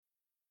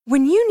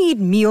When you need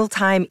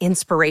mealtime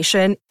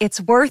inspiration,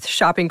 it's worth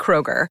shopping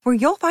Kroger, where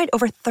you'll find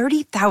over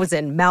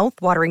 30,000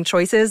 mouth-watering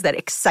choices that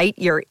excite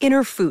your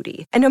inner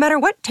foodie. And no matter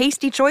what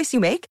tasty choice you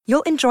make,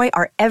 you'll enjoy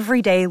our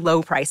everyday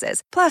low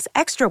prices, plus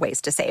extra ways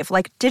to save,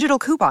 like digital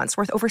coupons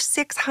worth over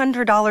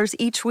 $600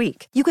 each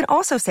week. You can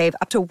also save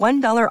up to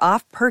 $1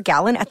 off per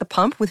gallon at the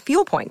pump with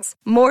fuel points.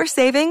 More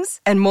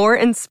savings and more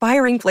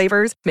inspiring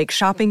flavors make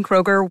shopping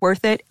Kroger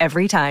worth it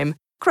every time.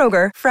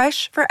 Kroger,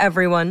 fresh for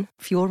everyone.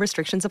 Fuel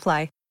restrictions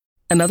apply.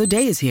 Another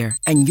day is here,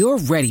 and you're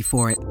ready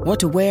for it. What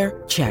to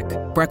wear? Check.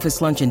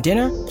 Breakfast, lunch, and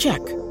dinner? Check.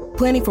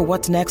 Planning for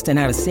what's next and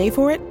how to save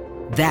for it?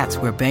 That's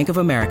where Bank of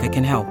America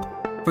can help.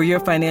 For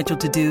your financial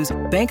to-dos,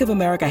 Bank of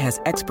America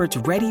has experts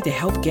ready to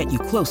help get you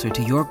closer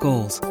to your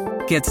goals.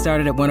 Get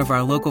started at one of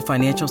our local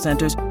financial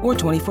centers or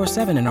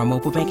 24/7 in our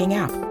mobile banking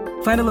app.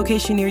 Find a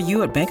location near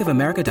you at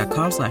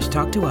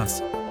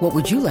bankofamerica.com/talktous. What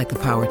would you like the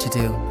power to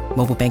do?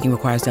 Mobile banking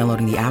requires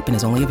downloading the app and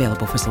is only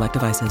available for select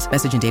devices.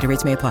 Message and data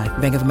rates may apply.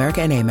 Bank of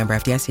America N.A., member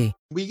FDIC.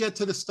 We get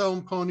to the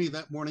Stone Pony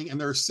that morning,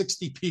 and there are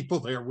 60 people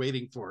there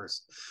waiting for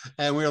us.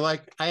 And we're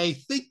like, I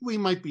think we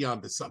might be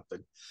onto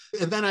something.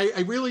 And then I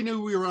really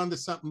knew we were onto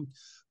something.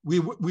 We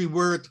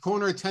were at the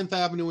corner of 10th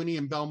Avenue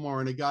and Belmar,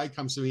 and a guy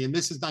comes to me, and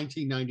this is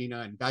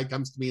 1999. A guy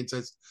comes to me and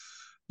says,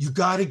 "You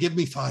got to give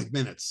me 5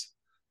 minutes."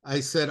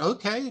 I said,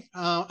 okay,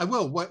 I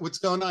will. What's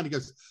going on? He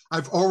goes,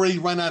 "I've already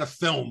run out of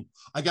film.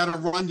 I got to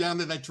run down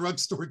to that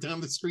drugstore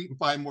down the street and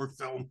buy more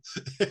film."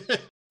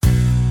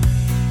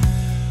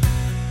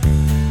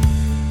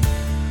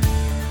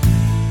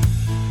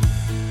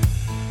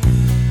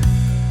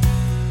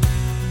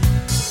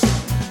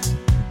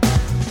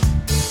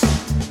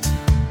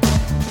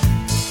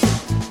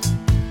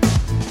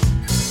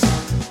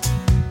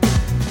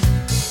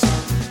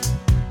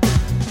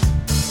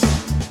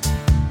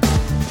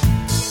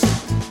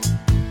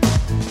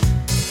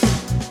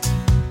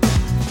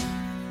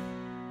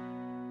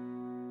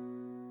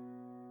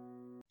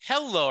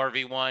 Hello,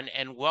 everyone,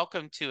 and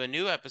welcome to a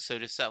new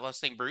episode of Set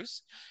Listing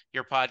Bruce,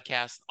 your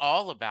podcast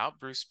all about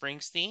Bruce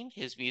Springsteen,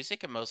 his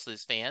music, and most of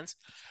his fans.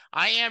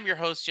 I am your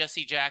host,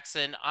 Jesse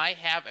Jackson. I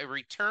have a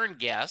return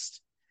guest,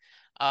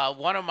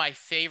 one of my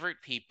favorite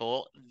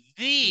people,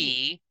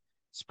 the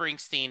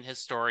Springsteen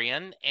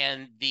historian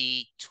and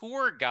the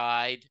tour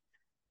guide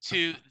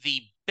to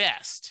the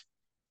best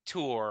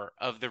tour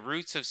of the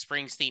roots of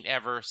Springsteen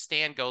ever.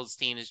 Stan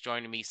Goldstein is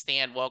joining me.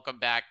 Stan, welcome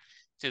back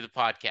to the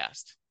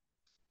podcast.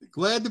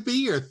 Glad to be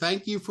here.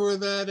 Thank you for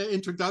that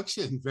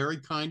introduction. Very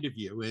kind of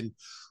you. And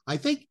I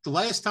think the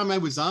last time I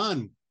was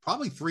on,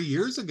 probably 3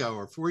 years ago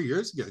or 4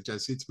 years ago,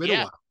 Jesse, it's been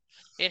a while.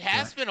 It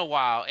has been a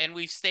while, and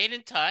we've stayed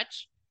in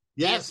touch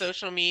via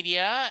social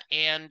media.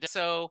 And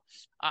so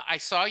I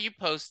saw you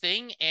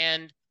posting,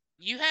 and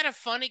you had a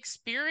fun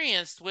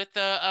experience with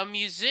a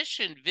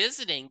musician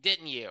visiting,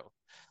 didn't you?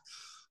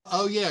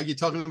 Oh, yeah. You're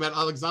talking about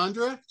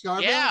Alexandra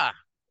Jarbo? Yeah.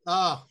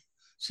 Oh,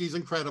 she's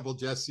incredible,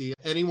 Jesse.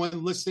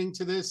 Anyone listening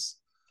to this,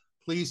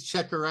 please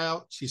check her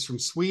out. She's from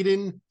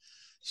Sweden.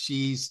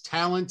 She's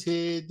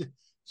talented.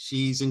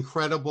 She's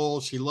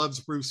incredible. She loves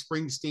Bruce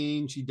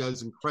Springsteen. She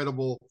does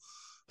incredible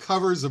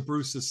covers of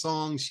Bruce's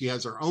songs. She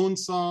has her own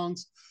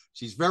songs.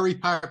 She's very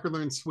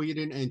popular in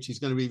Sweden, and she's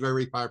going to be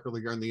very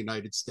popular here in the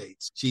United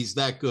States. She's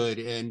that good.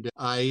 And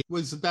I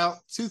was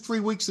about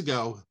 2-3 weeks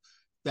ago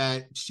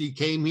that she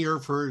came here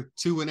for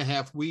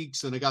 2.5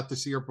 weeks, and I got to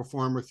see her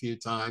perform a few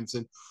times.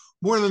 And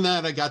more than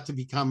that, I got to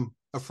become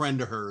a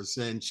friend of hers.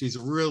 And she's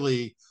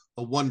really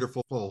a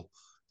wonderful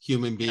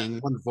human being,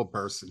 wonderful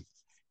person.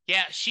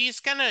 Yeah, she's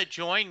going to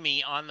join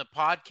me on the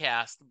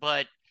podcast,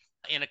 but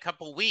in a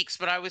couple weeks.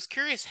 But I was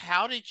curious,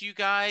 how did you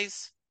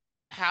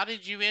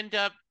end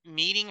up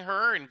meeting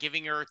her and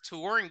giving her a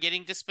tour and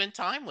getting to spend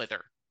time with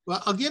her?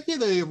 Well, I'll give you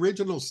the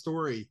original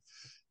story.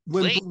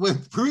 When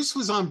Bruce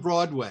was on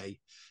Broadway,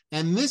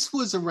 and this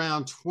was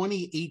around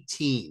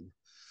 2018,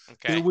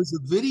 there was a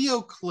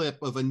video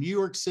clip of a New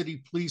York City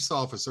police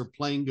officer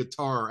playing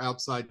guitar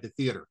outside the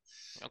theater.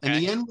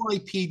 And the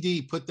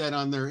NYPD put that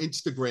on their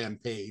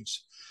Instagram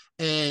page.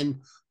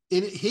 And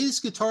his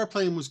guitar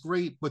playing was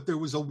great, but there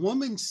was a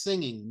woman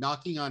singing,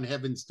 knocking on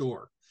heaven's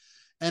door.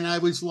 And I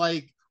was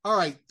like, all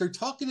right, they're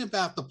talking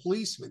about the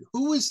policeman.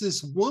 Who is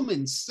this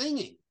woman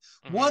singing?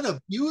 Mm-hmm. What a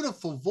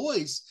beautiful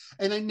voice.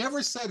 And I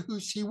never said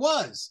who she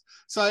was.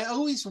 So I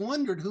always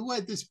wondered who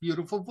had this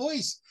beautiful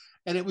voice.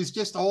 And it was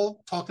just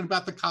all talking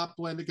about the cop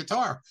playing the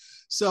guitar.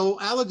 So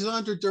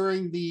Alexandra,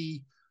 during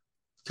the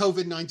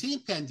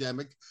COVID-19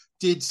 pandemic,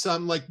 did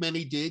some, like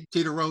many did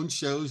her own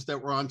shows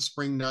that were on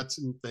Spring Nuts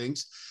and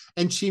things.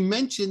 And she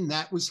mentioned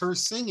that was her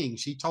singing.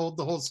 She told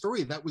the whole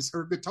story. That was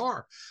her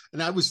guitar.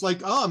 And I was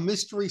like, oh,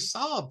 mystery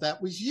solved.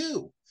 That was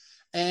you.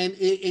 And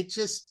it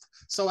just,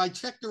 so I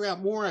checked her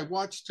out more. I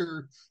watched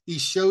her,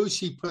 these shows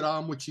she put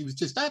on, which she was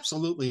just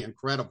absolutely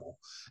incredible.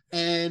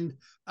 And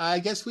I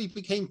guess we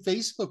became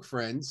Facebook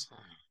friends.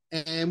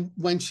 And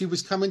when she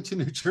was coming to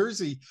New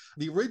Jersey,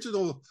 the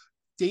original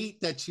date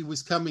that she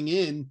was coming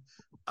in,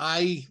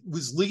 I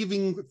was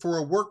leaving for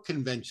a work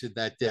convention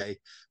that day.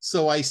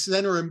 So I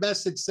sent her a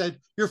message, said,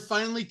 "You're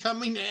finally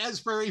coming to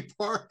Asbury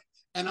Park?"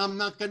 and I'm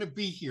not going to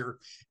be here.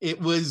 It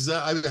was,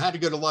 I had to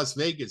go to Las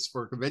Vegas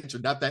for a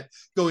convention. Not that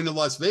going to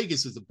Las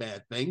Vegas is a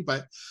bad thing,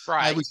 but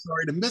I was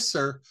sorry to miss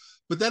her.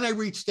 But then I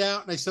reached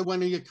out and I said,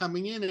 when are you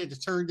coming in? And it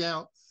turned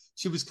out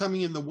she was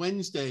coming in the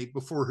Wednesday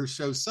before her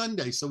show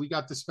Sunday. So we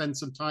got to spend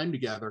some time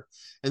together.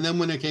 And then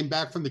when I came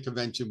back from the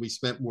convention, we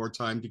spent more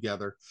time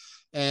together.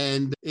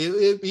 And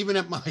even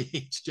at my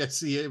age,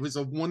 Jesse, it was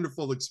a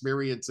wonderful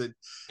experience.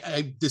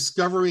 And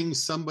discovering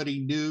somebody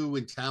new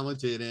and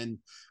talented. And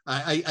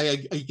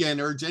I again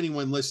urge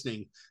anyone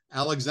listening,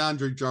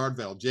 Alexandra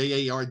Jardval,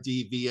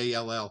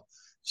 Jardvall.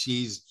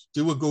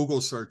 Do a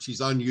Google search.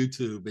 She's on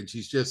YouTube, and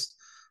she's just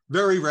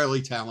very,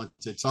 very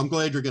talented. So I'm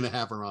glad you're going to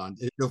have her on.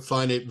 You'll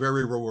find it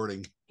very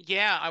rewarding.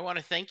 Yeah, I want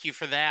to thank you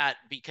for that,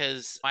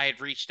 because I had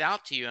reached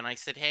out to you and I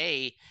said,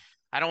 hey,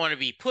 I don't want to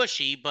be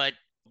pushy, but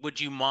would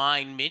you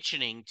mind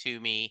mentioning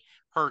me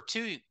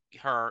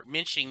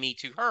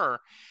to her?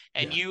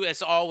 And you,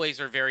 as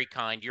always, are very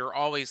kind. You're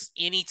always,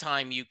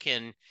 anytime you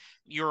can,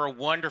 you're a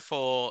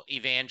wonderful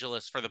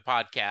evangelist for the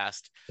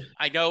podcast.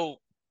 I know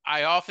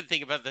I often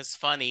think about this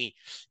funny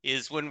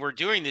is when we're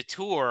doing the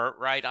tour,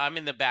 right? I'm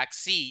in the back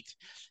seat.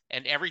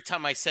 And every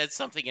time I said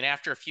something, and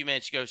after a few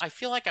minutes, she goes, I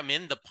feel like I'm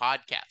in the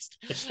podcast.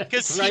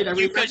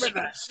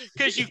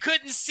 Because you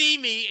couldn't see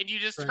me and you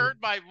just heard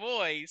my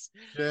voice.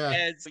 Yeah.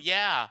 And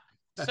yeah.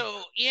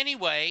 So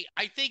anyway,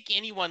 I think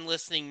anyone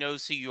listening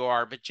knows who you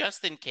are, but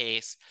just in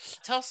case,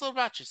 tell us a little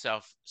about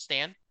yourself,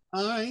 Stan.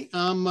 Hi,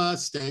 I'm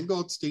Stan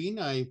Goldstein.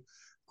 I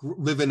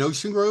live in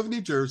Ocean Grove,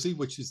 New Jersey,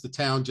 which is the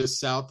town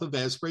just south of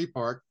Asbury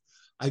Park.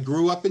 I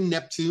grew up in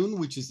Neptune,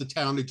 which is the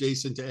town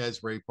adjacent to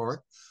Asbury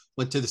Park.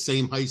 Went to the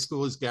same high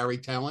school as Gary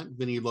Talent,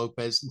 Vinny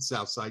Lopez, and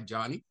Southside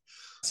Johnny.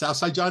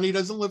 Southside Johnny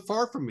doesn't live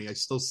far from me. I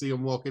still see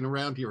him walking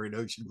around here in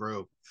Ocean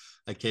Grove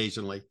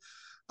occasionally.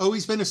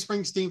 Always been a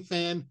Springsteen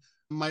fan.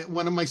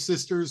 One of my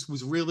sisters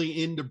was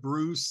really into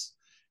Bruce.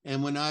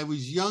 And when I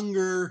was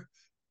younger,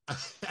 I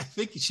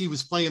think she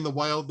was playing The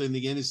Wild and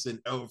the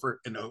Innocent over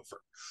and over.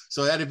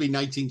 So that'd be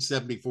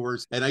 1974.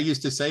 And I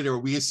used to say to her,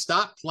 will you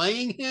stop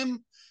playing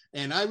him?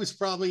 And I was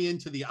probably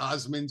into the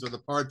Osmonds or the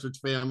Partridge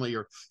Family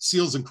or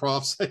Seals and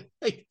Crofts.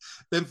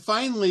 Then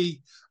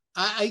finally,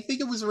 I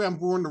think it was around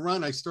Born to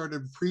Run, I started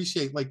to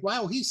appreciate, like,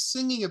 wow,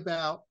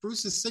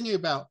 Bruce is singing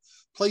about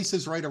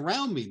places right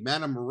around me,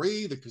 Manna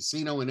Marie, the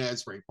casino in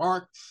Asbury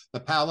Park, the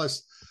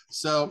Palace.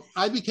 So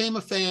I became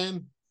a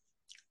fan.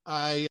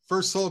 I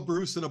first saw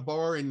Bruce in a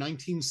bar in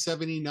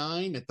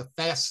 1979 at the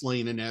Fast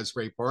Lane in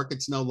Asbury Park.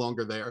 It's no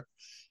longer there.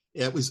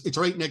 It's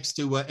right next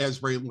to where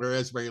Asbury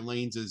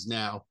Lanes is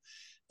now.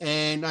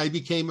 And I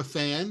became a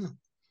fan.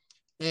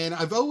 And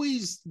I've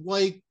always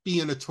liked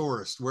being a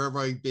tourist wherever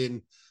I've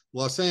been,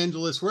 Los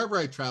Angeles, wherever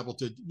I traveled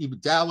to, even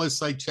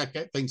Dallas, I check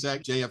out things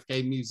at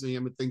JFK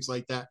Museum and things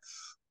like that.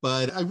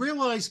 But I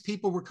realized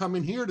people were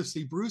coming here to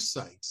see Bruce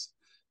sites.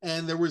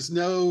 And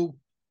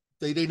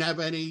they didn't have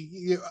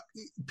any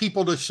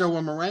people to show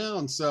them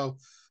around. So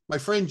my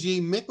friend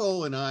Gene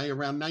Mickle and I,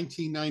 around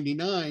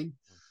 1999,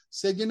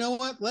 said, you know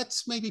what,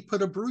 let's maybe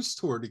put a Bruce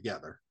tour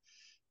together.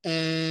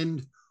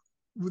 And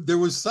there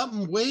was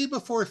something way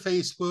before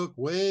Facebook,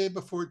 way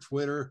before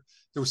Twitter.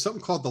 There was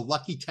something called the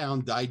Lucky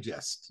Town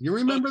Digest. You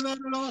remember that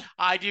at all?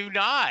 I do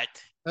not.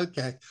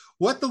 Okay.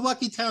 What the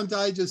Lucky Town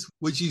Digest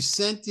was,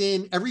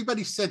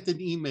 everybody sent in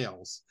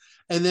emails.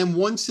 And then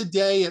once a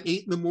day at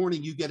 8 a.m,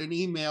 you get an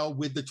email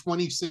with the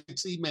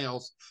 26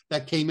 emails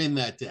that came in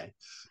that day.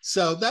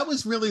 So that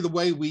was really the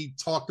way we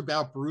talked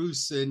about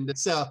Bruce. And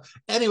so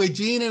anyway,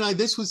 Gene and I,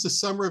 this was the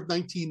summer of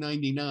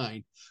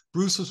 1999.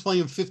 Bruce was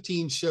playing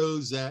 15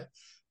 shows at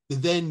the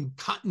then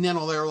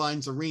Continental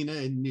Airlines Arena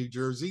in New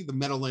Jersey, the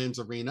Meadowlands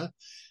Arena.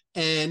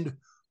 And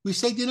we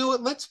said, you know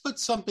what, let's put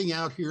something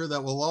out here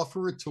that will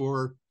offer a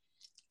tour.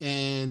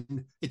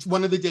 And it's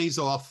one of the days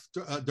off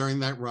during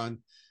that run.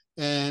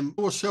 And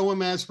we'll show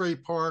them Asbury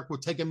Park. We'll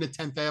take them to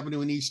 10th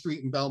Avenue and East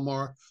Street in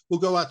Belmar. We'll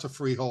go out to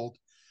Freehold.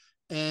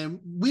 And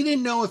we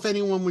didn't know if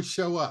anyone would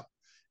show up.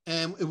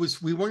 And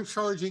we weren't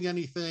charging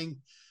anything.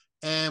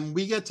 And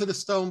we get to the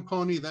Stone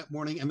Pony that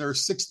morning, and there are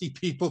 60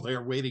 people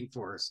there waiting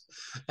for us.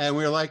 And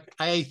we were like,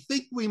 I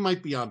think we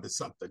might be onto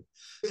something.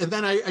 And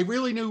then I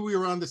really knew we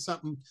were onto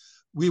something.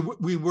 We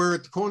were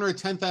at the corner of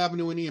 10th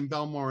Avenue in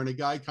Belmar, and a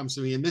guy comes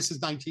to me, and this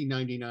is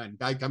 1999. A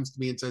guy comes to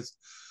me and says,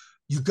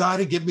 you got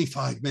to give me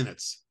 5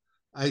 minutes.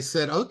 I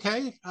said,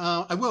 okay,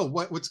 I will.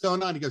 What's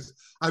going on? He goes,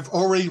 I've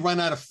already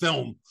run out of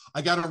film.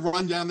 I got to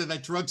run down to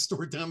that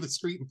drugstore down the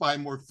street and buy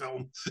more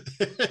film.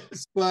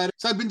 But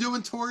so I've been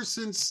doing tours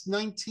since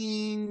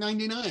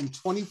 1999,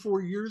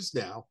 24 years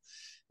now.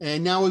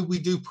 And now we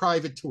do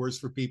private tours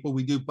for people.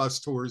 We do bus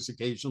tours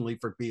occasionally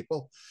for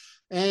people.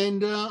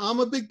 And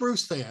I'm a big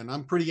Bruce fan.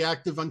 I'm pretty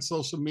active on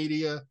social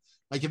media.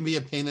 I can be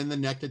a pain in the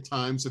neck at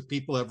times if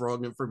people have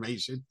wrong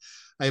information.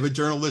 I have a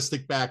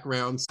journalistic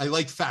background. I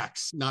like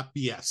facts, not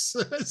BS.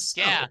 So,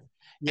 yeah.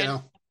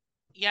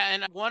 Yeah.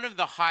 And one of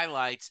the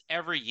highlights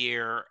every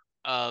year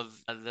of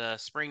the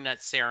Spring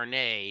Nut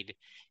Serenade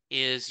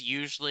is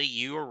usually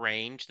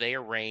they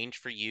arrange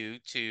for you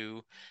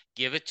to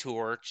give a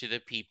tour to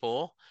the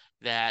people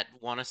that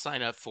want to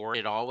sign up for it.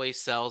 It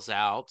always sells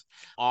out.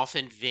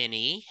 Often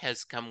Vinny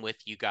has come with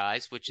you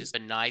guys, which is a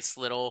nice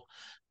little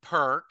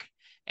perk.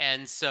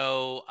 And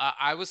so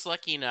I was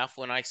lucky enough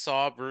when I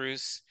saw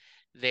Bruce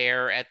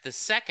there at the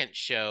second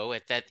show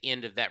at that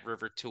end of that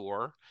river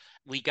tour.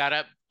 We got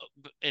up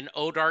in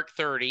O Dark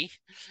 30,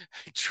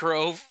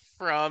 drove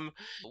from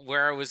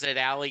where I was at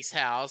Allie's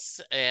house,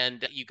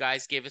 and you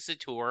guys gave us a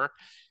tour.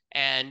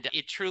 And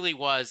it truly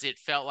was, it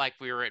felt like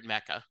we were at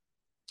Mecca.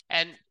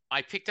 And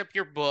I picked up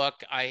your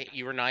book.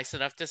 You were nice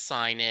enough to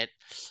sign it.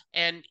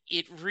 And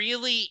it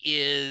really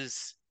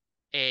is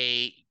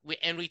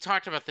and we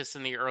talked about this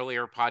in the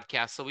earlier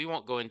podcast, so we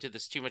won't go into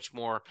this too much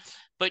more,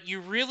 but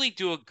you really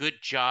do a good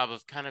job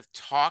of kind of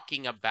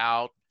talking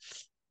about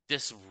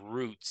this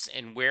roots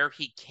and where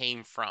he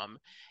came from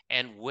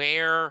and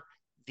where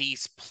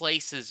these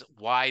places,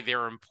 why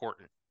they're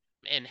important,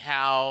 and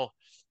how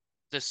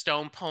the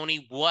Stone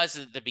Pony was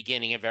at the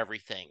beginning of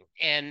everything,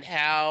 and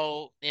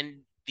how in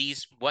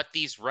these what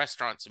these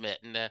restaurants meant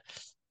and the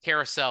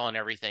carousel and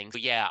everything. So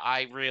yeah,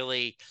 I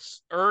really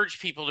urge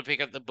people to pick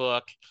up the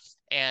book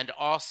and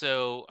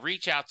also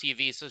reach out to you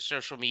via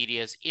social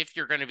medias if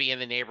you're going to be in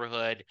the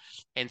neighborhood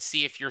and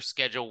see if your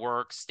schedule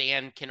works.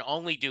 Stan can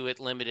only do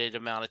it limited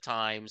amount of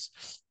times,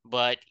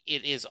 but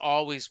it is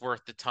always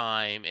worth the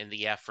time and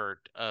the effort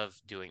of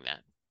doing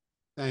that.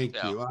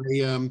 Thank you.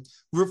 I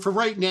for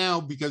right now,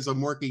 because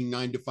I'm working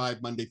 9 to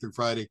 5 Monday through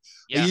Friday,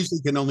 I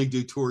usually can only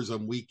do tours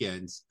on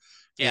weekends.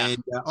 Yeah.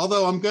 And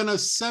although I'm going to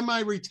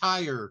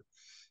semi-retire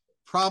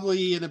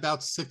probably in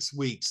about 6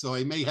 weeks, so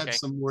I may have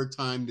some more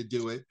time to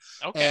do it.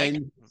 Okay.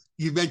 And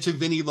you mentioned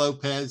Vinny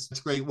Lopez. It's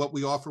great what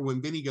we offer when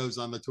Vinny goes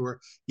on the tour.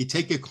 You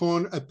take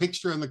a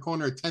picture on the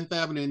corner of 10th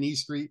Avenue and E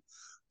Street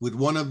with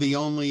one of the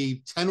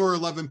only 10 or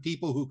 11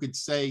 people who could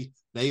say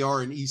they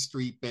are an E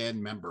Street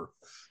band member.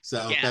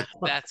 So yeah,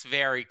 that's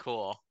very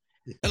cool.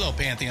 Hello,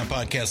 Pantheon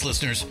podcast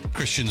listeners.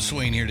 Christian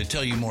Swain here to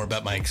tell you more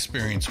about my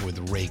experience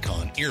with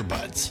Raycon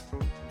earbuds.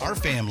 Our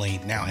family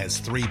now has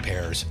 3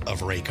 pairs of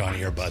Raycon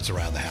earbuds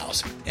around the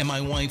house, and my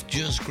wife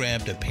just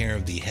grabbed a pair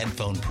of the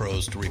Headphone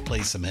Pros to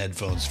replace some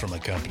headphones from a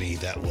company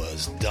that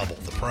was double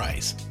the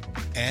price.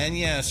 And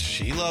yes,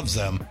 she loves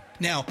them.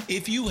 Now,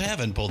 if you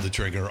haven't pulled the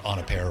trigger on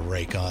a pair of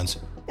Raycons,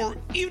 or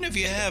even if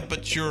you have,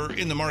 but you're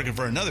in the market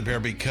for another pair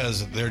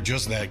because they're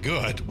just that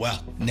good,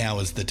 well, now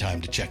is the time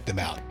to check them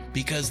out,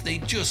 because they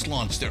just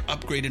launched their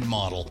upgraded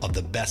model of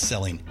the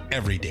best-selling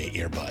everyday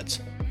earbuds.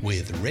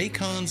 With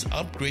Raycon's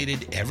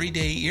upgraded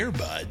everyday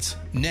earbuds,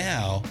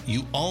 now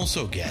you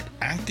also get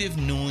active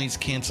noise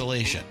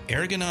cancellation,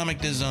 ergonomic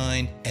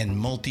design, and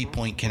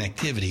multi-point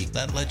connectivity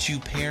that lets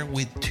you pair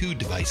with 2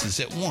 devices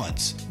at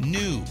once.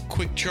 New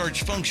quick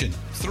charge function,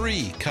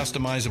 3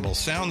 customizable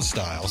sound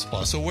styles,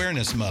 plus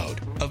awareness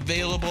mode.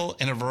 Available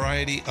in a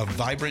variety of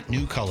vibrant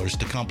new colors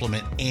to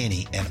complement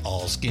any and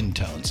all skin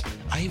tones.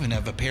 I even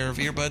have a pair of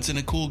earbuds in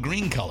a cool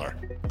green color.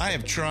 I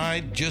have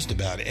tried just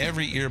about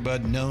every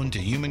earbud known to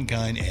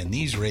humankind, and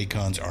these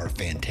Raycons are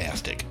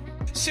fantastic.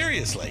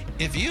 Seriously,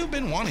 if you've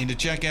been wanting to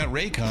check out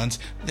Raycons,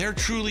 there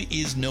truly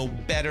is no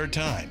better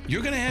time.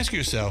 You're going to ask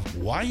yourself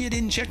why you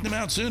didn't check them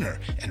out sooner,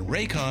 and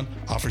Raycon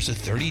offers a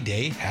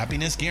 30-day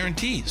happiness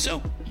guarantee. So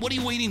what are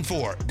you waiting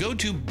for? Go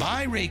to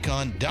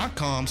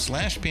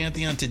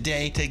buyraycon.com/Pantheon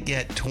today to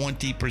get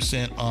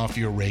 20% off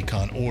your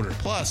Raycon order,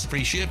 plus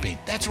free shipping.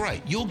 That's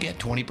right, you'll get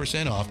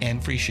 20% off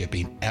and free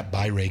shipping at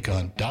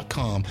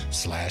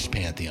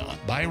buyraycon.com/Pantheon.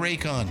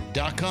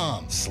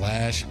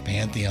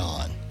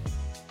 buyraycon.com/Pantheon.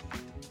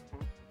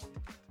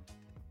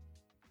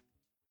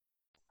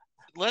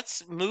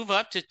 Let's move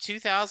up to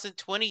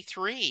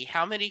 2023.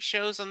 How many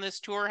shows on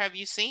this tour have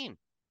you seen?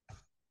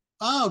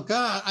 Oh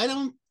God, I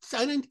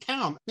didn't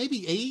count.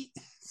 Maybe 8,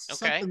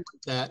 something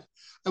like that.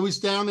 I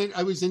was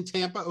in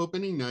Tampa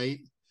opening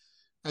night.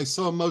 I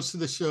saw most of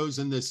the shows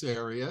in this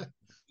area.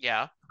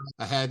 Yeah.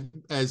 I had,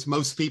 as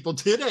most people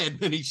did, I had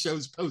many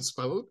shows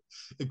postponed,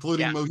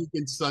 including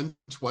Mohegan Sun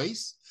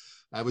twice.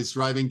 I was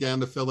driving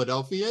down to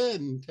Philadelphia,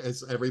 and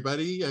as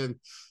everybody, and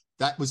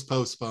that was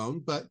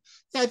postponed. But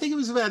yeah, I think it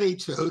was about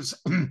 8 shows.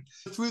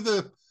 Through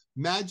the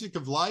magic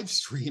of live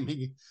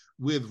streaming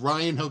with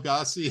Ryan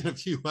Hogassi and a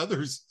few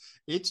others,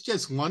 it's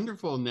just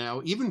wonderful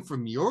now, even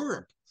from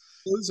Europe.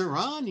 Those are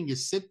on and you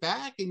sit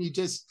back and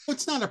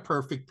it's not a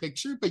perfect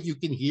picture, but you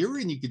can hear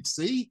and you can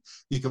see,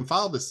 you can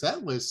follow the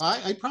set list.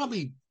 I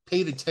probably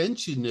paid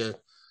attention to,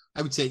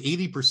 I would say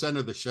 80%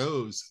 of the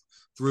shows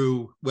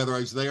through, whether I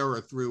was there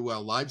or through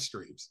live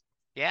streams.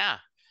 Yeah.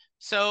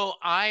 So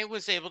I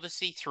was able to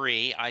see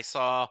 3. I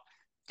saw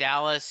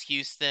Dallas,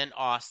 Houston,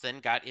 Austin.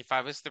 Got If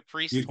I Was the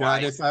Priest You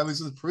twice. got If I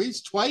Was the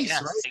Priest twice,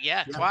 yes, right?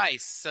 Yeah,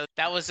 twice. So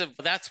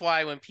that's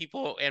why when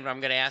people, and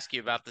I'm going to ask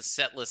you about the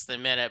set list in a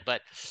minute,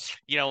 but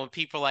when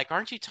people are like,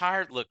 aren't you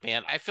tired? Look,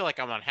 man, I feel like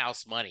I'm on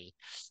house money.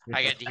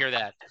 I get to hear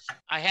that.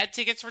 I had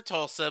tickets for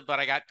Tulsa, but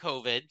I got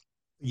COVID.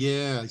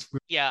 Yeah.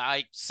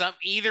 Yeah,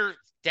 either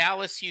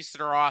Dallas,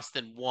 Houston, or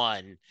Austin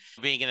won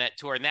being in that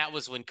tour. And that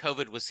was when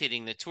COVID was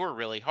hitting the tour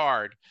really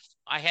hard.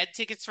 I had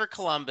tickets for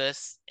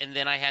Columbus, and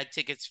then I had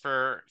tickets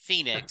for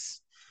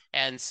Phoenix.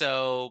 And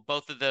so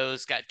both of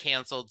those got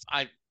canceled.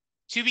 I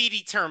to be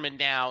determined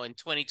now in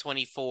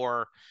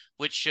 2024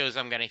 which shows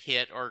I'm going to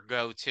hit or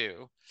go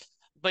to.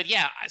 But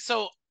yeah,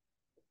 so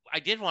I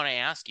did want to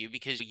ask you,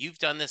 because you've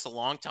done this a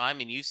long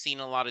time and you've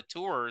seen a lot of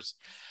tours.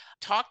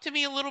 Talk to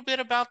me a little bit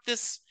about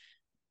this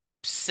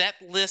set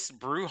list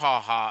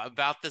brouhaha,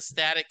 about the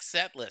static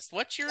set list.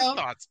 What's your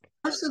thoughts?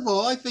 First of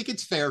all, I think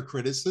it's fair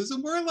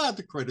criticism. We're allowed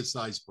to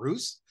criticize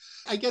Bruce.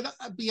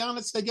 I'll be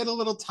honest, I get a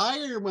little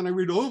tired when I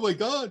read, oh my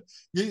God,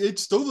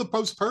 it's still the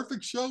most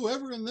perfect show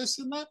ever and this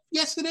and that.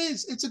 Yes, it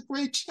is. It's a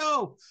great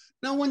show.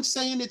 No one's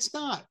saying it's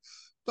not.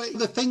 But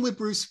the thing with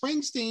Bruce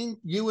Springsteen,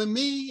 you and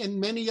me and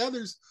many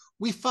others,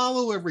 we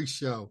follow every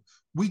show.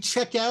 We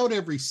check out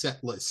every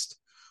set list.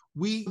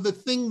 The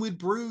thing with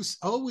Bruce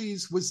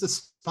always was the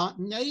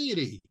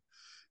spontaneity.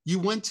 You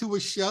went to a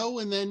show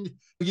and then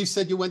you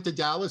said you went to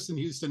Dallas and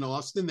Houston,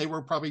 Austin. They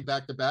were probably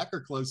back to back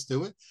or close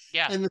to it.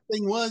 Yeah. And the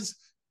thing was,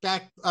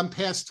 back on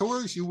past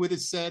tours, you would have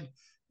said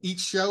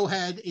each show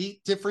had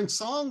 8 different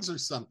songs or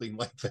something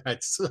like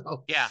that.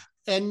 So yeah.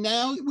 And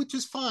now, which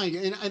is fine.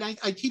 And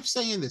I keep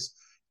saying this,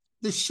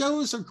 the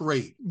shows are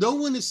great. No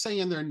one is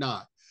saying they're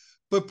not.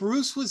 But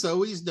Bruce was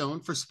always known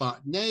for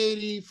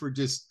spontaneity, for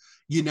just,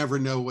 you never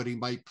know what he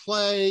might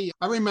play.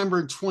 I remember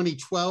in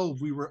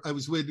 2012, I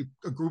was with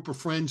a group of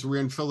friends. We were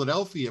in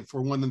Philadelphia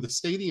for one of the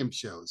stadium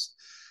shows.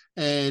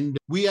 And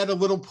we had a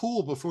little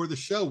pool before the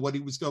show, what he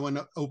was going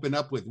to open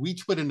up with. We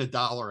each put in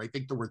 $1. I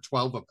think there were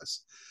 12 of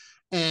us.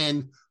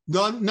 And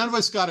none of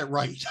us got it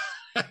right.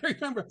 I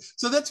remember.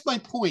 So that's my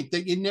point,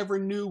 that you never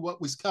knew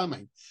what was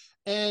coming.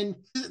 And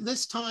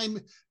this time,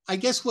 I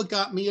guess what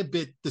got me a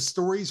bit, the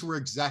stories were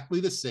exactly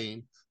the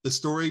same. The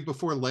story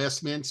before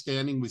Last Man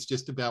Standing was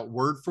just about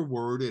word for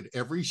word at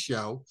every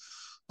show.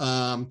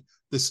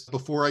 This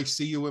before I'll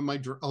see you in my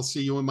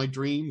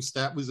dreams.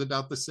 That was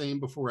about the same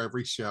before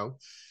every show.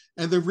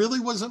 And there really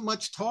wasn't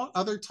much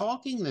other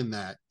talking than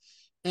that.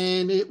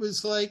 And it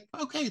was like,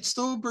 okay, it's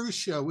still a Bruce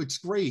show. It's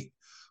great.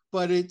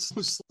 But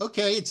it's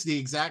okay. It's the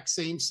exact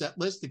same set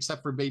list,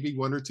 except for maybe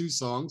 1 or 2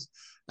 songs,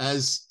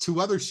 as 2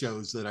 other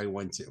shows that I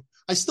went to.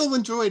 I still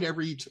enjoyed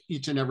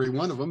each and every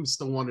one of them.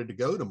 Still wanted to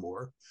go to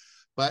more.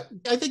 But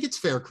I think it's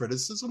fair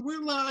criticism.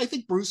 I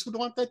think Bruce would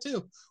want that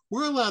too.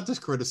 We're allowed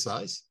to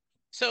criticize.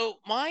 So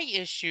my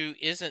issue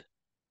isn't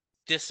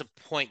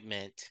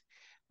disappointment.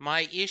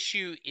 My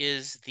issue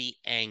is the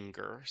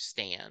anger,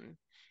 Stan.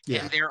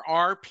 Yeah. And there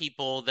are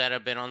people that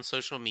have been on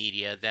social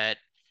media that,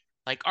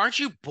 like, aren't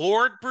you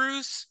bored,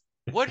 Bruce?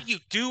 What are you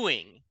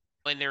doing?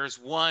 And there's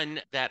one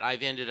that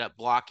I've ended up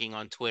blocking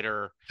on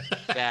Twitter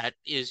that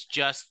is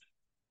just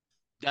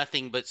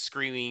nothing but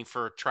screaming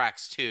for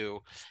tracks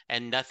 2,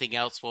 and nothing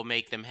else will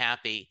make them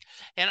happy.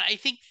 And I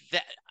think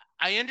that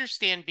I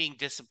understand being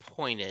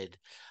disappointed.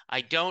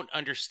 I don't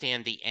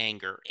understand the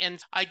anger.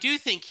 And I do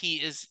think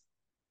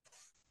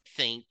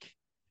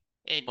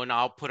and when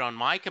I'll put on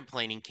my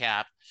complaining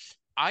cap,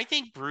 I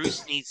think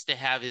Bruce needs to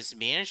have his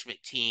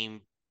management team.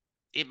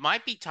 It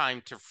might be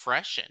time to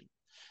freshen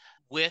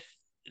with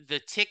the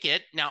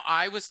ticket. Now,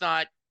 I was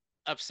not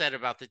upset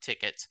about the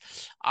tickets.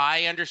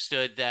 I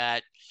understood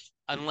that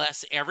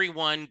unless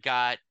everyone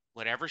got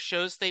whatever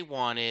shows they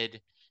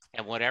wanted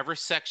and whatever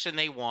section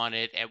they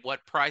wanted at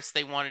what price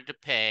they wanted to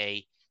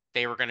pay,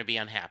 they were going to be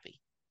unhappy,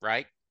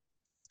 right?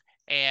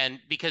 And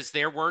because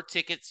there were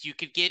tickets you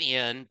could get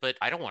in, but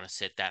I don't want to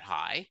sit that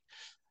high.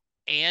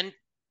 And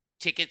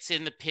tickets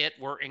in the pit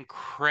were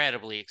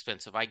incredibly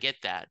expensive. I get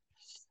that.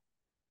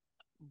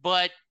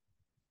 But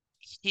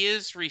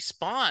his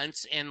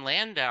response and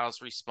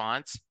Landau's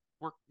response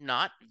were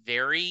not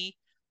very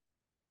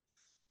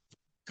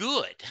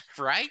good,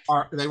 right?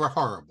 They were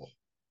horrible.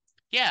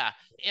 Yeah.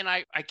 And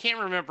I can't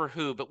remember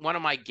who, but one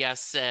of my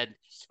guests said,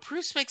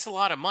 Bruce makes a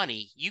lot of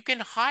money. You can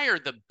hire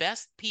the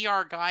best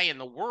PR guy in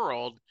the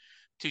world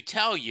to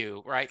tell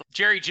you, right?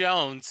 Jerry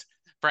Jones,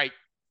 right,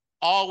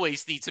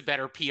 always needs a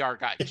better PR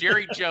guy.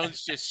 Jerry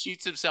Jones just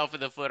shoots himself in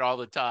the foot all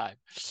the time.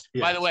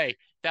 Yes. By the way,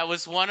 that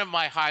was one of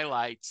my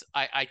highlights.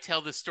 I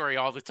tell this story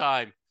all the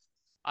time.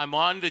 I'm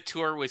on the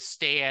tour with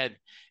Stan,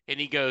 and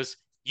he goes,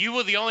 you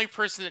were the only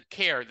person that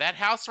cared. That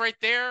house right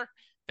there,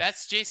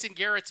 that's Jason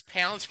Garrett's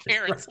parents'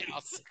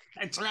 house.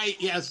 That's right,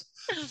 yes.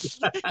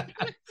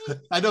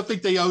 I don't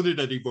think they own it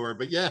anymore,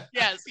 but yeah.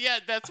 Yes, yeah,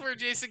 that's where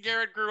Jason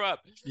Garrett grew up.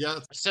 Yeah.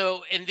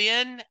 So, and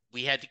then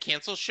we had to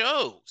cancel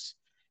shows.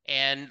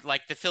 And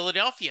like the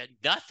Philadelphia,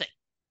 nothing,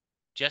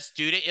 just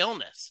due to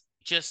illness,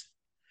 just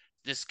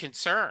this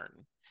concern.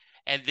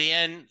 And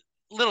then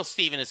Little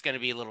Steven is going to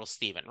be Little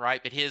Steven,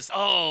 right? But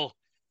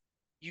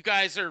you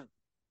guys are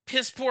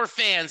piss poor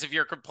fans if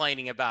you're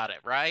complaining about it,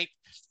 right?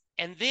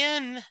 And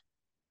then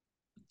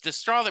the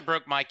straw that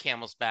broke my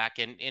camel's back,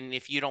 and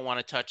if you don't want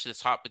to touch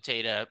this hot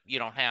potato, you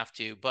don't have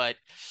to, but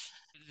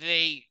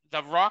the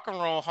Rock and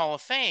Roll Hall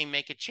of Fame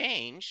make a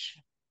change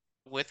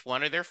with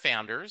one of their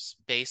founders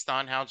based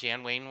on how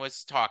Jan Wayne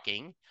was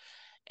talking,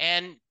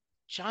 and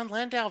John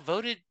Landau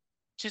voted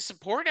to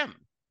support him.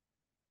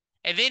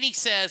 And then he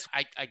says,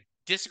 I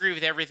disagree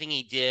with everything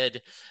he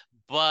did,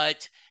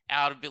 but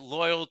out of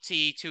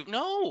loyalty to,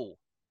 no,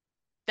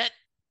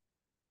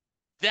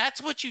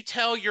 That's what you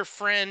tell your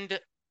friend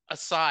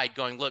aside,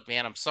 going, look,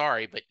 man, I'm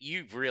sorry, but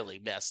you really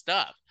messed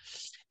up.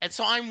 And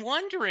so I'm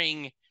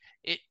wondering,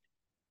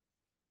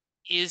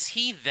 is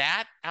he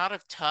that out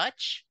of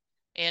touch?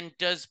 And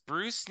does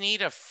Bruce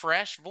need a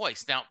fresh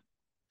voice? Now,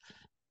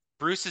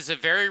 Bruce is a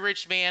very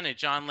rich man, and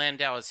John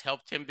Landau has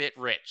helped him get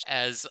rich.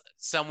 As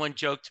someone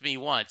joked to me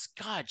once,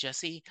 God,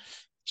 Jesse,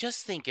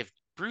 just think if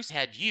Bruce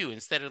had you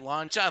instead of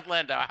John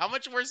Landau, how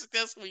much more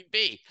successful we'd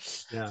be.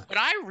 Yeah. But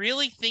I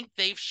really think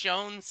they've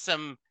shown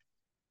some,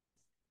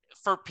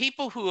 for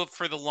people who have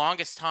for the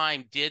longest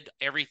time did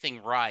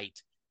everything right,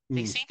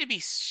 they seem to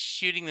be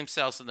shooting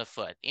themselves in the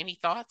foot. Any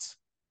thoughts?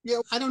 Yeah,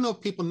 I don't know if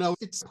people know,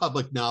 it's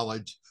public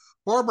knowledge.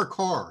 Barbara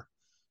Carr,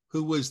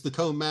 who was the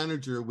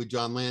co-manager with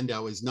John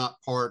Landau, is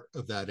not part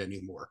of that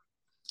anymore.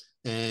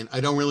 And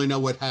I don't really know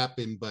what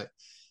happened, but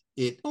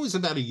it was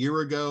about a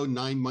year ago,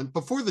 9 months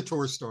before the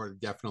tour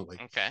started, definitely.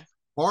 Okay.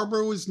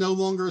 Barbara was no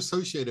longer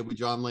associated with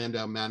John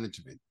Landau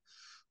management.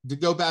 To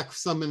go back to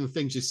some of the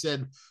things you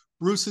said,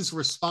 Bruce's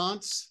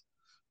response,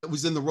 it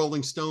was in the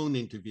Rolling Stone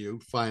interview,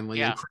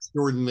 finally, and Chris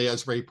Jordan, the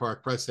Asbury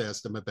Park Press,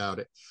 asked him about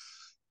it.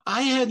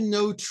 I had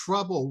no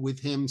trouble with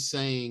him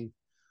saying,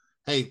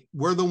 hey,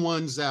 we're the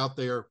ones out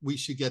there, we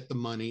should get the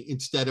money,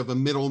 instead of a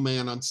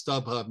middleman on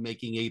StubHub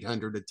making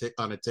 $800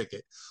 on a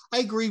ticket. I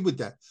agree with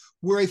that.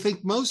 Where I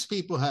think most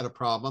people had a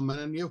problem,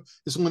 and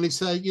is when they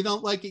say, you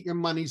don't like it, your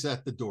money's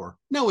at the door.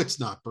 No, it's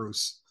not,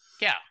 Bruce.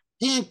 Yeah.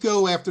 Can't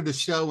go after the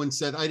show and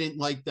said, I didn't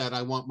like that,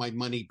 I want my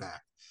money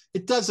back.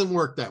 It doesn't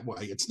work that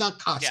way. It's not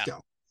Costco.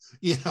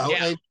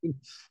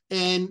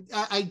 And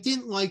I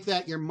didn't like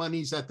that, your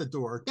money's at the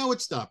door. No,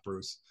 it's not,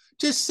 Bruce.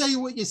 Just say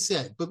what you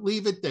said, but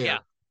leave it there.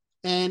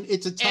 And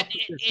it's a tough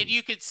and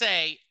you could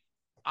say,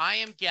 I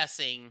am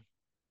guessing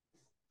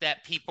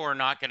that people are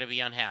not going to be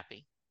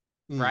unhappy,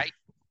 right?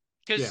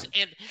 Because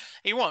and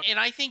he won't. And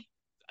I think,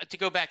 to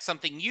go back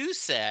something you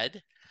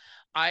said,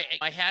 I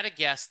had a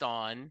guest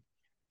on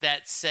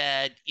that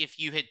said, if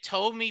you had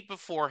told me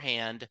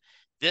beforehand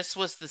this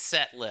was the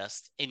set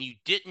list and you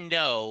didn't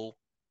know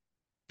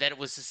that it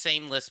was the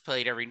same list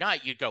played every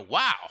night, you'd go,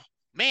 wow,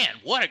 man,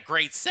 what a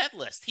great set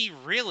list. He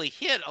really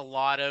hit a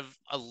lot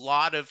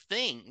of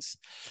things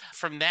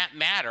from that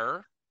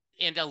matter.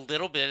 And a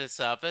little bit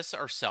of us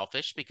are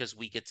selfish because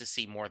we get to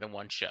see more than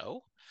one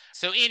show.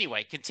 So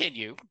anyway,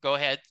 continue. Go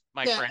ahead,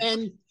 my friend.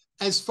 And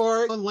as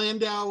far as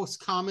Landau's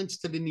comments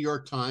to the New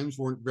York Times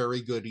weren't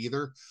very good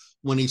either,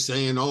 when he's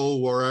saying,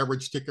 oh, our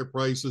average ticket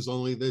price is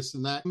only this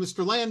and that.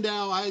 Mr.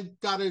 Landau, I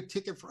got a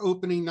ticket for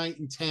opening night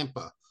in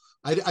Tampa.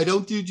 I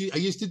don't do I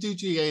used to do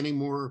GA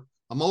anymore.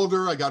 I'm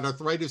older. I got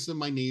arthritis in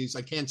my knees.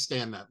 I can't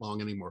stand that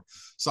long anymore.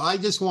 So I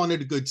just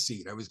wanted a good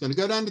seat. I was going to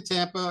go down to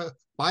Tampa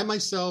by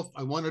myself.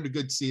 I wanted a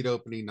good seat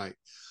opening night.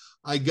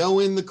 I go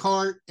in the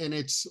cart and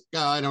it's,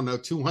 I don't know,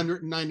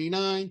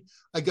 $299.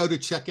 I go to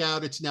check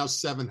out. It's now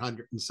 $700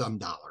 and some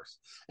dollars.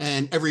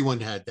 And everyone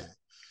had that.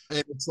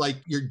 And it's like,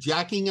 you're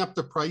jacking up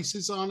the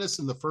prices on us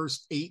in the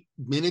first 8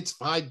 minutes,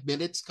 5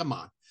 minutes. Come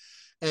on.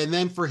 And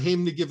then for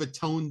him to give a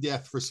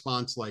tone-deaf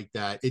response like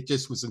that, it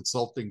just was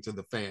insulting to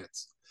the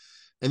fans.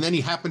 And then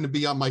he happened to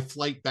be on my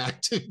flight back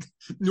to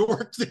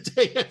Newark the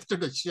day after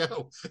the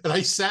show. And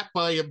I sat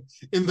by him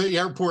in the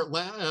airport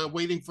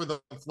waiting for the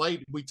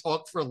flight. We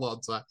talked for a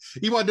long time.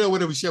 He wanted to know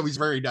what it was show. He's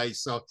very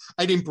nice. So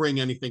I didn't bring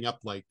anything up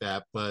like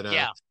that. But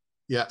I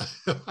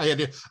had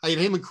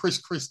him and Chris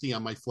Christie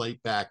on my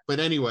flight back. But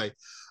anyway,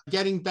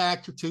 getting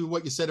back to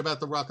what you said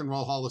about the Rock and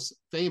Roll Hall of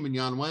Fame and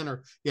Jan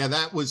Wenner,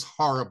 that was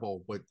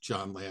horrible what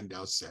John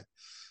Landau said.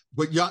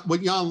 But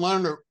what Jan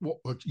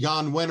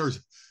Wenner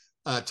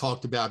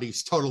talked about,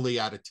 he's totally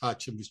out of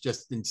touch and was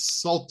just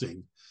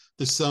insulting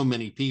to so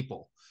many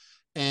people.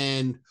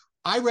 And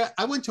I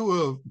went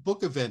to a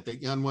book event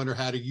that Jan Wenner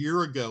had a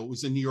year ago. It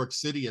was in New York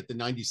City at the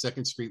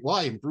 92nd Street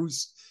Y, and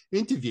Bruce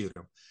interviewed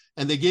him.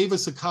 And they gave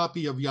us a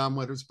copy of Jan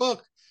Wenner's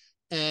book,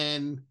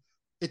 and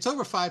it's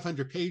over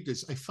 500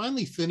 pages. I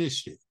finally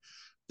finished it.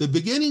 The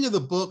beginning of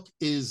the book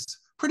is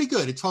pretty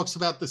good. It talks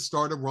about the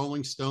start of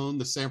Rolling Stone,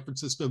 the San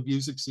Francisco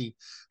music scene.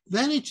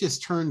 Then it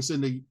just turns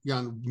into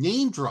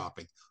name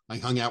dropping. I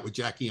hung out with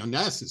Jackie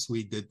Onassis.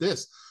 We did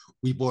this.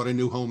 We bought a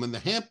new home in the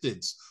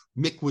Hamptons.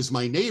 Mick was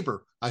my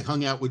neighbor. I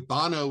hung out with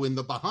Bono in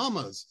the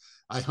Bahamas.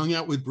 I hung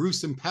out with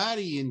Bruce and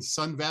Patty in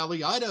Sun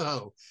Valley,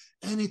 Idaho.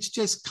 And it's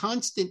just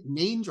constant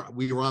name drop.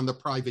 We were on the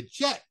private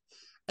jet.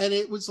 And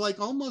it was like,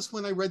 almost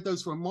when I read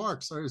those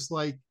remarks, I was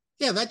like,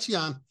 yeah, that's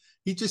Jan.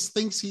 He just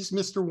thinks he's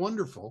Mr.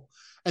 Wonderful.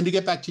 And to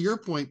get back to your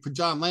point, for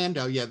John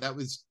Landau, that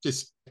was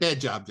just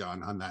bad job,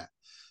 John, on that.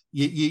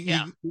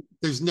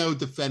 There's no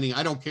defending.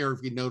 I don't care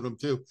if you know them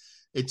too.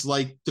 It's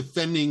like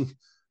defending.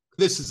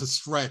 This is a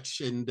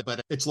stretch,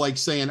 but it's like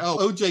saying, "Oh,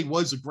 OJ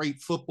was a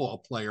great football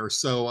player,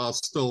 so I'll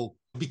still,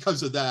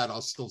 because of that,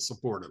 I'll still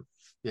support him."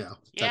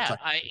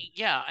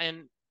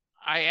 And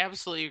I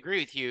absolutely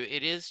agree with you.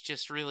 It is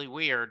just really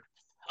weird.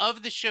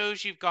 Of the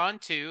shows you've gone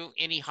to,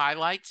 any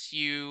highlights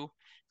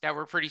that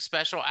were pretty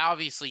special?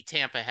 Obviously,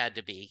 Tampa had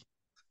to be.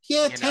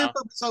 Yeah, Tampa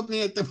was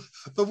something.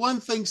 The one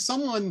thing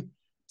someone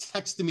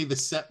texted me the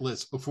set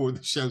list before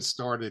the show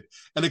started.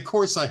 And of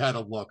course I had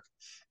a look.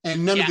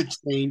 And none of it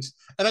changed.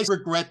 And I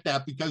regret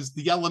that because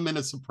the element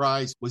of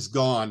surprise was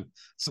gone.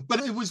 So, but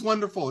it was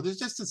wonderful. It was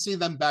just to see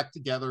them back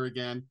together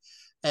again.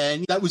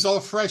 And that was all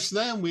fresh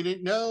then. We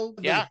didn't know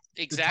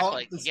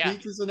exactly. the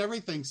speeches and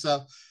everything.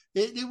 So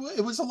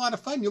it was a lot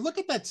of fun. You look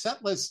at that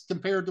set list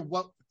compared to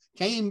what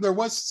came. There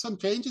was some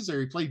changes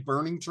there. He played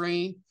Burning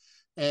Train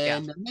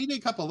and maybe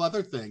a couple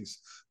other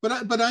things.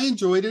 But I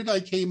enjoyed it. I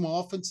came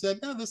off and said,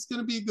 no, this is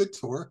going to be a good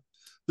tour.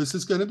 This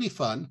is going to be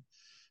fun.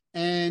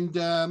 And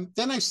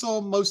then I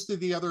saw most of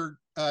the other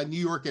New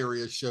York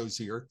area shows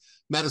here.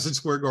 Madison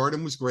Square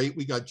Garden was great.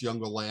 We got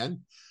Jungle Land.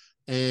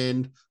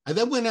 And I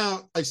then went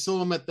out. I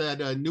saw him at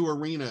that new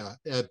arena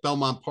at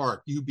Belmont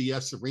Park,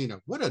 UBS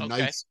Arena. What a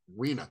nice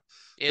arena.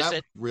 That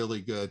was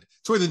really good.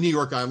 It's where the New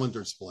York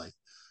Islanders play.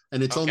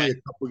 And it's only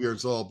a couple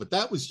years old. But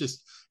that was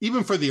just,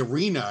 even for the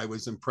arena, I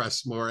was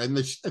impressed more. And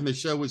the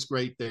show was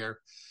great there.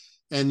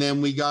 And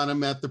then we got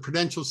him at the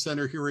Prudential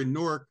Center here in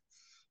Newark,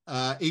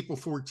 April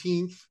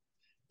 14th.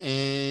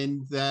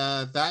 And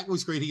that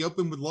was great. He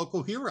opened with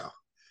Local Hero.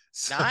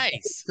 So,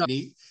 nice.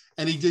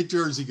 And he did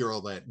Jersey Girl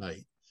that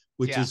night,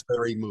 which is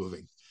very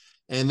moving.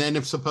 And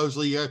then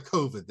supposedly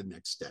COVID the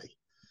next day.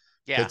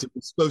 Yeah. It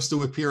was supposed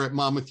to appear at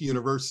Monmouth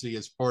University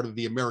as part of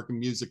the American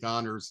Music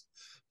Honors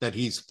that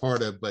he's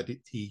part of, but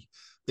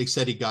they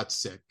said he got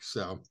sick.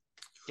 So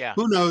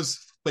who knows?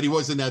 But he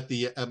wasn't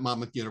at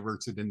Monmouth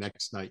University the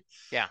next night.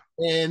 Yeah.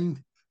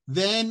 And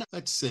then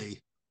let's see.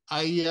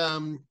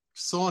 I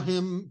saw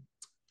him.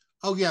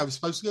 Oh, yeah, I was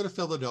supposed to go to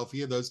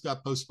Philadelphia. Those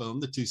got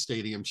postponed, the 2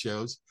 stadium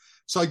shows.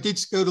 So I did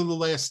go to the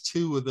last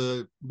 2 of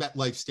the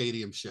MetLife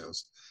Stadium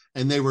shows,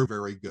 and they were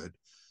very good.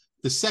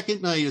 The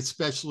second night,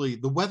 especially,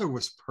 the weather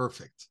was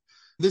perfect.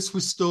 This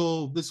was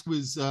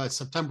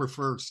September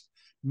 1st.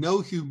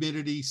 No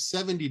humidity,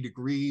 70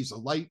 degrees, a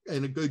light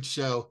and a good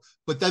show.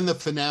 But then the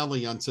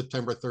finale on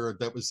September 3rd,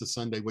 that was the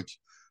Sunday, which,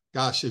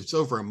 gosh, it's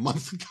over a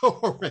month ago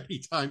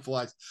already. Time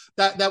flies.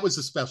 That was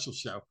a special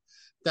show.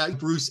 That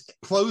Bruce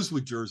closed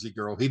with Jersey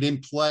Girl. He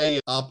didn't play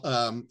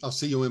I'll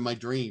See You in My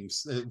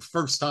Dreams.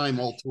 First time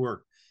all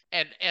tour.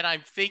 And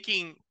I'm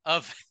thinking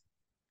of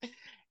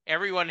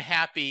everyone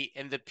happy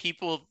and the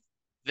people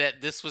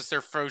that this was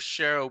their first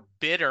show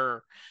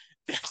bitter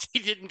that he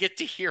didn't get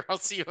to hear I'll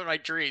See You in My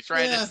Dreams,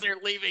 right? As they're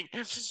leaving,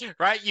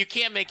 right? You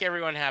can't make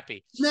everyone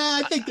happy. Nah,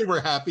 I think they were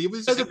happy. It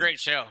was a great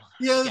show.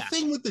 Yeah, the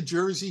thing with the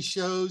Jersey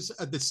shows,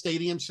 the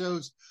stadium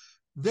shows,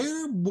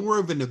 they're more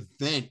of an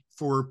event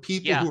for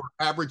people who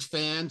are average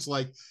fans.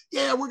 Like,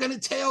 we're going to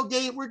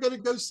tailgate. We're going to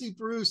go see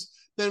Bruce.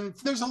 Then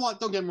there's a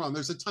lot, don't get me wrong,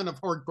 there's a ton of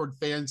hardcore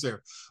fans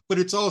there. But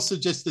it's also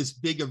just this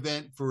big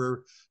event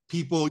for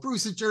people.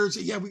 Bruce in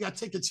Jersey, we got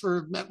tickets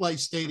for MetLife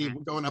Stadium.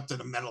 We're going up to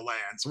the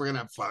Meadowlands. We're going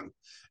to have fun.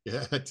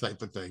 Yeah, that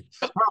type of thing.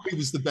 Probably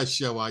was the best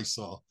show I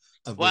saw.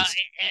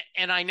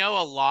 And I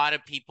know a lot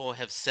of people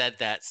have said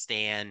that,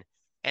 Stan,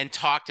 and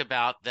talked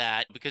about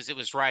that because it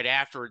was right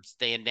afterwards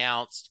they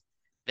announced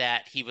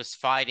that he was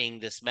fighting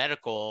the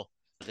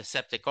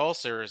septic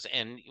ulcers,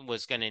 and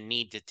was going to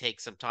need to take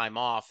some time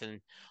off,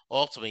 and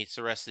ultimately it's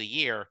the rest of the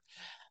year.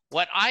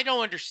 What I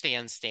don't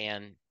understand,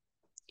 Stan,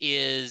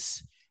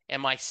 is,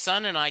 and my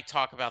son and I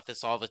talk about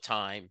this all the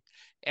time,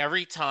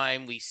 every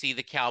time we see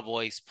the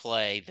Cowboys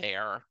play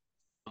there,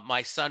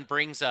 my son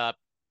brings up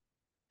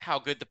how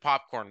good the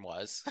popcorn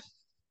was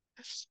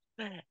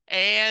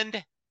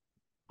and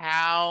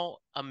how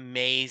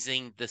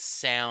amazing the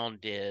sound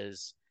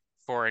is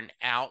for an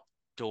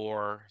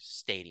outdoor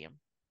stadium.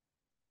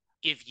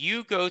 If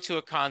you go to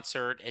a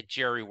concert at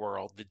Jerry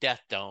World, the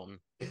Death Dome,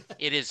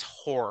 it is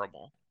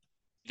horrible.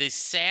 The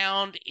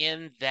sound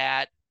in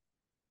that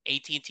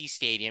AT&T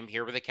Stadium,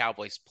 here where the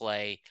Cowboys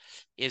play,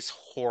 is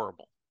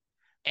horrible.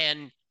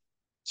 And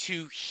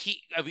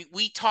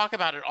we talk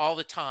about it all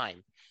the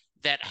time,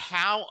 that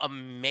how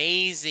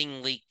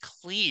amazingly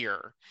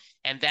clear,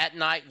 and that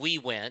night we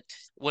went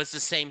was the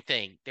same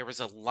thing. There was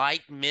a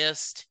light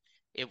mist.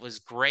 It was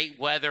great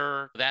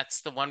weather.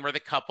 That's the one where the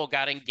couple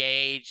got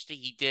engaged.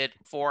 He did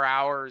 4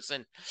 hours,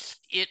 and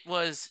it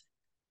was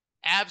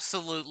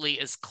absolutely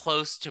as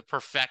close to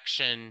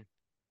perfection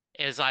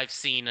as I've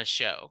seen a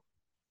show.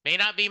 May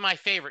not be my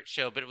favorite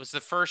show, but it was the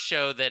first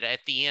show that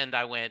at the end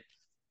I went,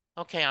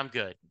 okay, I'm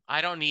good.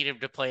 I don't need him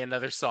to play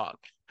another song.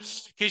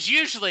 Because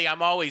usually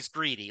I'm always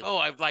greedy. Oh,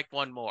 I'd like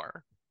one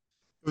more.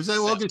 It was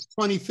August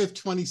 25th,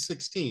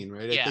 2016,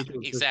 right? Yeah,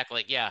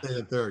 exactly.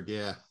 The 3rd,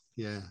 yeah.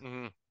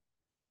 Mm-hmm.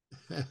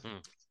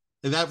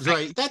 And that was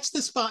right. That's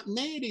the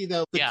spontaneity,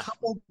 though. The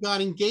couple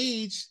got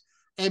engaged,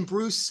 and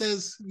Bruce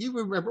says, "You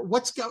remember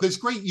there's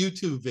great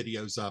YouTube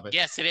videos of it.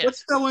 Yes, it is.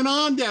 What's going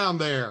on down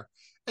there?"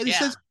 And he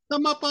says,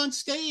 "Come up on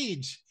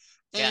stage."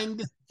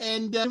 And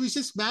it was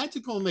just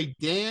magical, and they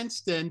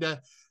danced, and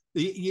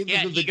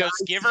he goes,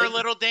 "Give her a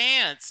little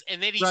dance,"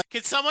 and then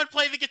could someone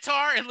play the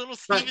guitar? And little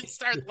Steven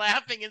started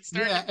laughing and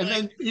started. Yeah, and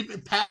then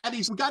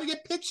Patty's, we got to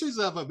get pictures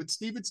of him, and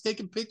Steven's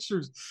taking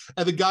pictures,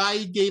 and the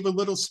guy gave a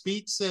little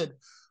speech, said,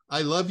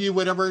 I love you,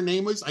 whatever her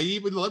name was. I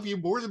even love you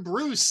more than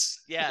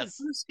Bruce. Yes.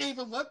 Bruce gave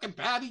a look and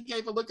Patty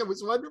gave a look. It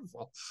was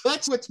wonderful.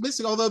 That's what's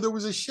missing. Although there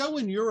was a show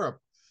in Europe,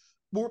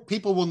 more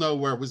people will know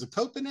where. Was it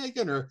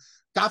Copenhagen or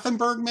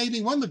Gothenburg?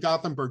 Maybe one of the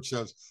Gothenburg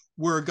shows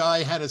where a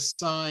guy had a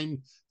sign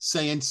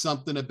saying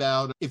something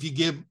about, if you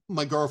give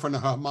my girlfriend a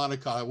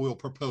harmonica, I will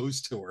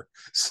propose to her.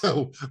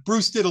 So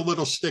Bruce did a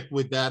little shtick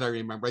with that, I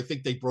remember. I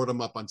think they brought him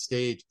up on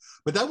stage.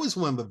 But that was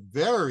one of the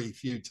very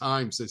few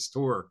times this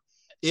tour,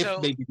 if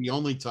maybe the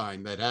only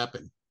time that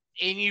happened.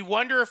 And you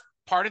wonder if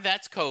part of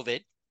that's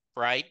COVID,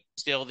 right?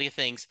 Still the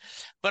things.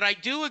 But I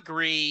do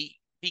agree,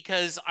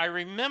 because I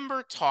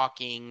remember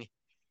talking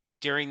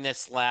during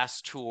this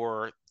last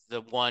tour,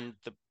 the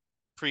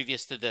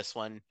previous to this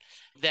one,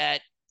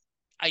 that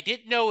I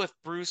didn't know if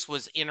Bruce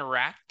was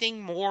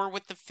interacting more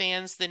with the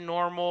fans than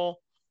normal,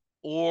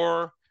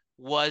 or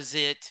was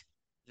it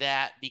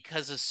that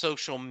because of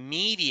social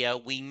media,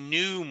 we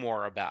knew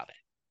more about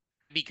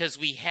it? Because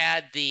we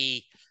had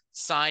the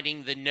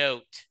signing the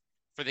note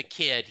for the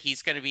kid.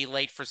 He's going to be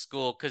late for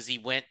school because he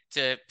went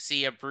to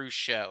see a Bruce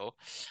show.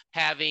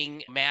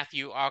 Having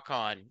Matthew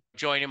Akon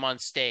join him on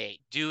stage,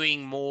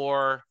 doing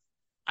more.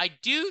 I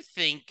do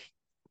think,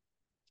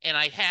 and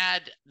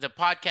the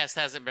podcast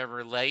hasn't been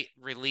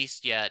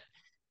released yet,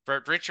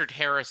 but Richard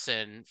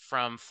Harrison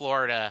from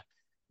Florida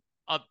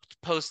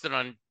posted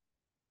on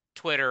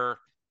Twitter,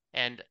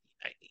 and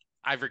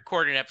I've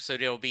recorded an episode.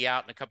 It'll be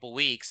out in a couple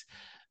weeks.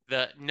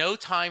 The No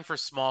Time for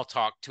Small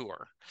Talk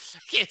tour.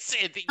 I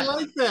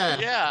like that.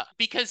 Yeah,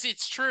 because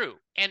it's true.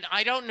 And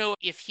I don't know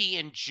if he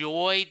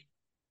enjoyed,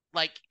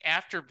 like,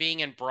 after being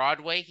in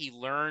Broadway, he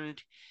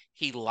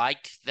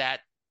liked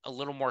that a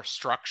little more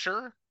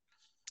structure.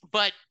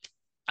 But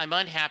I'm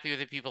unhappy with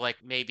the people, like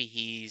maybe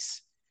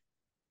he's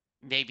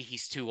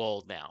too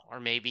old now, or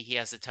maybe he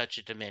has a touch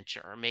of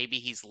dementia, or maybe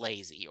he's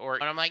lazy,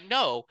 and I'm like,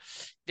 no,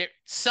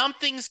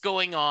 something's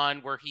going on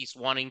where he's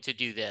wanting to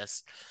do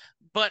this.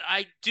 But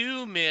I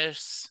do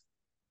miss,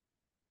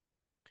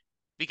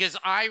 because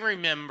I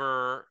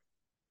remember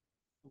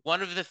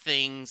one of the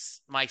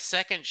things, my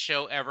second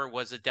show ever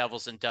was a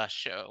Devils and Dust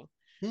show,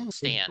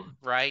 Stan,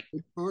 right?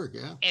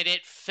 Yeah. And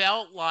it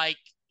felt like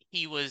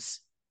he was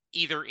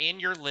either in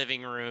your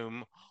living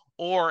room,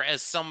 or,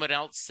 as someone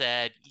else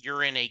said,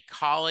 you're in a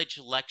college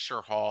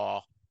lecture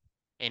hall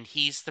and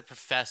he's the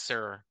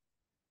professor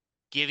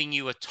giving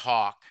you a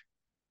talk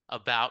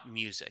about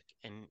music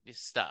and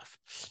stuff.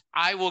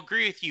 I will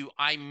agree with you.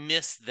 I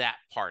miss that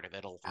part of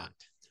it a lot.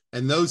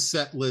 And those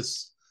set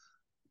lists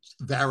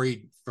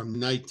varied from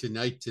night to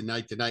night to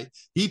night to night.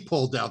 He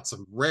pulled out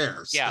some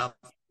rare stuff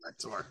on that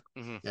tour.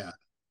 Mm-hmm. Yeah.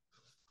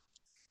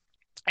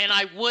 And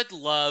I would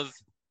love,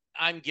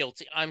 I'm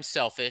guilty, I'm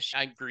selfish,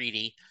 I'm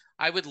greedy.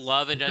 I would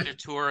love another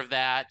tour of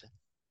that.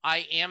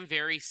 I am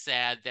very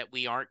sad that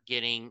we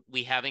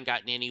haven't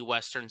gotten any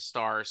Western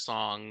Star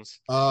songs.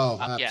 Oh,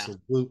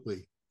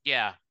 absolutely.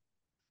 Yeah.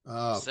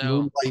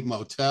 Moonlight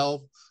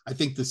Motel. I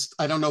think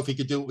I don't know if he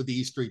could do it with the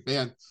E Street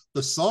Band.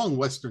 The song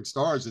Western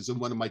Stars is in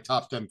one of my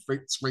top 10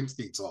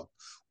 Springsteen songs.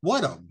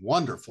 What a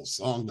wonderful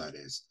song that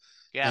is.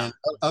 Yeah. And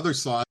other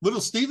songs. Little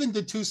Steven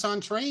did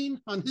Tucson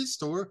Train on his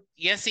tour.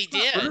 Yes, he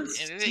did.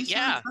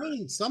 Tucson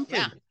Train,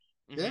 something.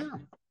 Yeah. Mm-hmm.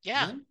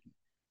 Yeah.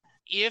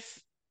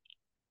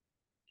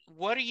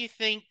 What do you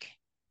think?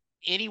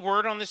 Any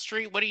word on the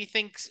street? What do you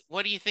think's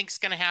going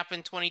to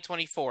happen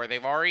 2024?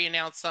 They've already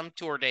announced some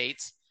tour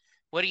dates.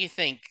 What do you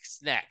think's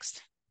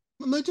next?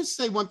 Let me just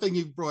say one thing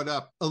you brought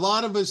up. A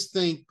lot of us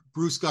think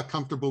Bruce got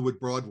comfortable with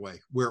Broadway,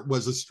 where it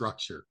was a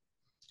structure.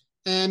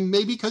 And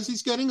maybe because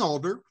he's getting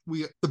older,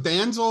 the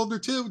band's older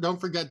too. Don't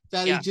forget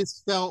that. He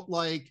just felt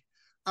like,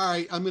 all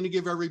right, I'm going to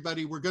give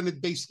everybody, we're going to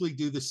basically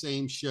do the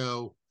same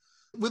show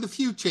with a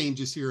few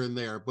changes here and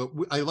there. But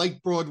I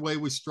like Broadway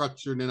was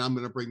structured, and I'm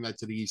going to bring that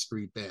to the E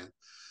Street Band.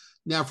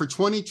 Now for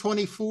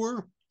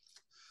 2024,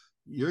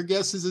 your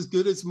guess is as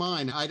good as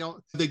mine.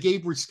 They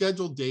gave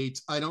rescheduled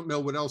dates. I don't know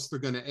what else they're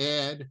going to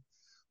add.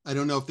 I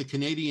don't know if the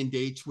Canadian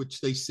dates,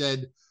 which they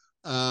said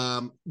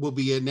will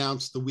be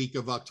announced the week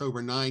of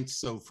October 9th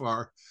so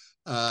far.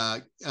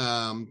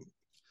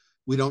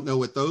 We don't know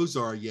what those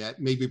are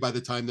yet. Maybe by the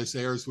time this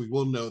airs, we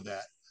will know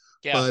that.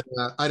 Yeah.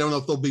 But I don't know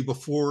if they'll be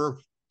before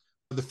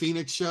the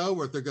Phoenix show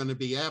or if they're going to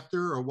be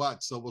after or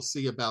what. So we'll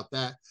see about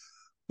that.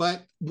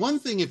 But one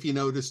thing, if you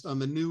noticed on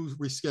the new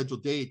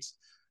rescheduled dates,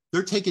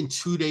 they're taking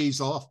 2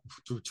 days off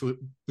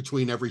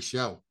between every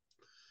show.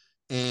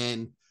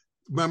 And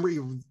remember,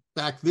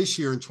 back this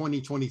year in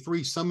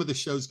 2023, some of the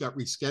shows got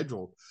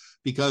rescheduled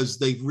because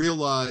they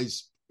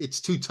realized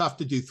it's too tough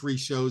to do 3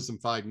 shows in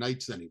 5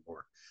 nights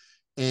anymore.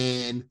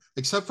 And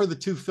except for the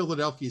 2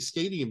 Philadelphia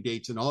Stadium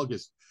dates in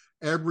August,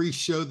 every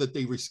show that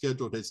they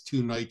rescheduled has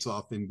 2 nights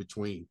off in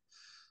between.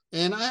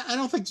 And I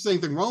don't think there's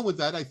anything wrong with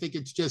that. I think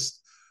it's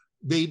just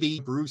maybe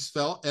Bruce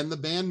felt, and the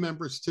band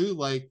members too,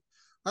 like,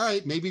 all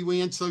right, maybe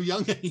we ain't so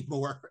young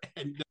anymore.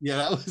 And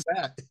that was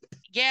that.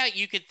 Yeah,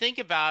 you could think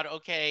about,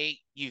 okay,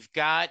 you've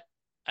got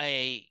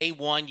day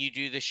 1, you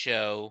do the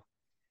show.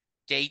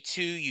 Day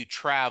 2, you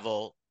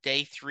travel.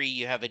 day 3,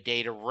 you have a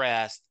day to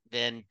rest,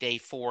 then day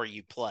 4,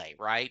 you play,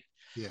 right?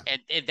 Yeah.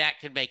 And that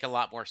could make a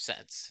lot more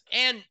sense.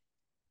 And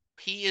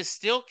he is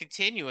still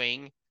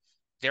continuing.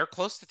 They're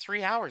close to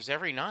 3 hours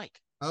every night.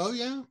 Oh,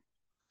 yeah.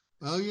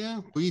 Oh,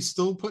 yeah. He's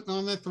still putting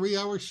on that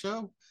 3-hour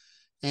show.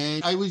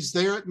 And I was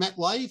there at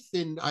MetLife,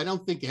 and I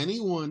don't think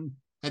anyone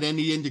had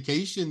any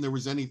indication there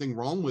was anything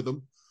wrong with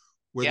him.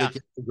 Where they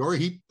kept the door.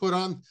 He put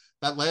on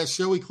that last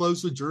show. He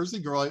closed with Jersey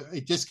Girl.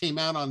 It just came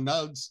out on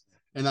Nugs,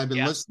 and I've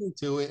been listening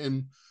to it.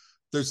 And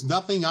there's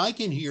nothing I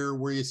can hear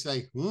where you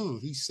say,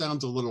 "Ooh, he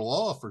sounds a little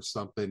off" or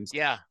something.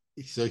 Yeah.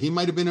 So he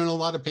might have been in a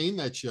lot of pain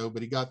that show,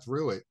 but he got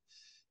through it.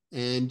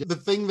 And the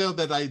thing, though,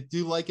 that I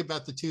do like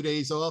about the 2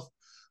 days off,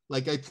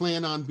 like I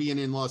plan on being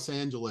in Los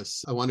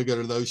Angeles. I want to go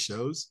to those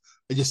shows.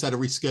 I just had to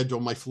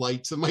reschedule my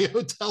flights and my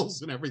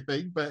hotels and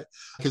everything, but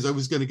because I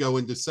was going to go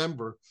in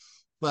December.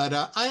 But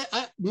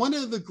I one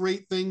of the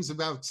great things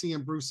about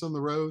seeing Bruce on the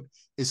road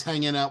is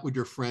hanging out with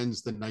your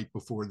friends the night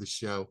before the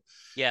show.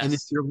 Yes. And if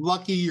you're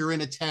lucky, you're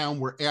in a town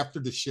where after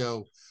the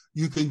show,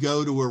 you can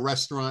go to a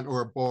restaurant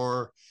or a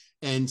bar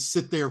and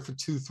sit there for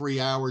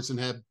 2-3 hours and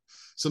have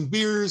some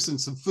beers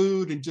and some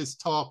food and just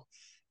talk.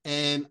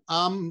 And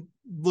I'm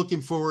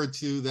looking forward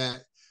to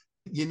that.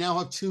 You now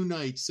have 2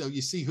 nights, so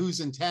you see who's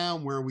in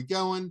town, where are we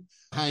going,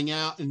 hang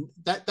out. And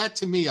that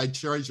to me, I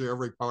treasure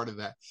every part of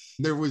that.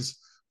 There was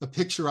a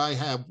picture I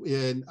have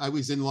I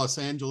was in Los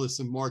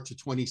Angeles in March of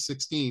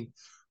 2016.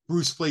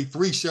 Bruce played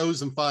 3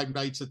 shows and 5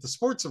 nights at the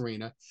Sports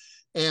Arena.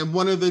 And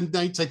one of the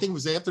nights, I think it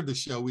was after the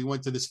show, we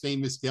went to this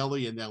famous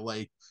deli in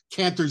LA,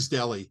 Cantor's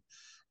Deli.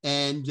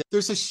 And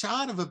there's a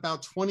shot of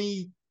about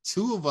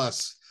 22 of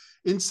us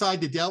inside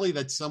the deli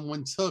that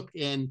someone took.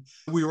 And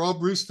we were all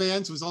Bruce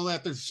fans. It was all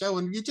after the show.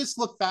 And you just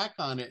look back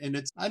on it. And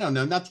it's, I don't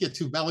know, not to get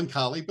too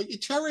melancholy, but you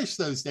cherish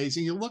those days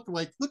and you look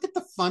at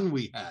the fun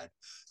we had.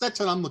 That's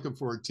what I'm looking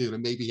forward to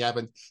maybe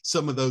having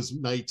some of those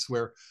nights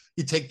where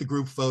you take the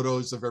group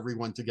photos of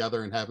everyone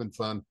together and having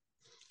fun.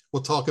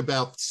 We'll talk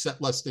about set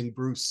listing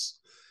Bruce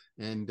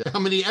and how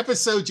many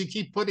episodes you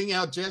keep putting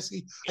out,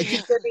 Jesse. I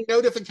keep getting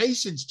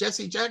notifications.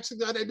 Jesse Jackson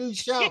got a new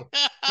show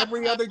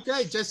every other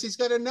day. Jesse's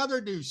got another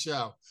new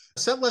show.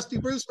 Set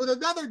listing Bruce with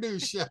another new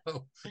show.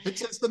 It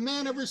says the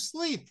man ever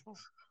sleep.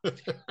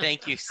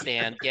 Thank you,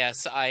 Stan.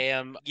 Yes, I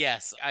am.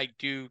 Yes, I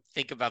do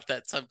think about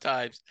that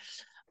sometimes.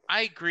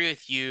 I agree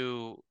with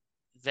you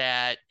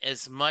that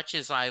as much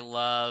as I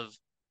love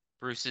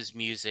Bruce's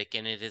music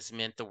and it has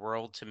meant the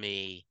world to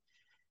me,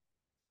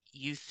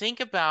 you think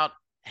about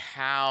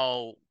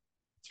how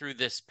through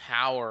this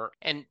power,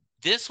 and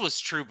this was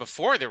true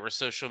before there were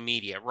social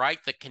media, right?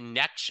 The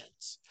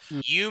connections.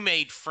 You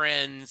made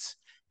friends,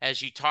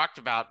 as you talked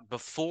about,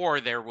 before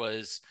there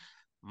was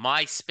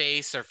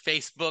MySpace or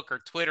Facebook or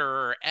Twitter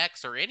or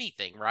X or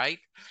anything, right?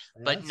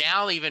 Yes. But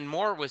now even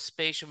more with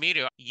spatial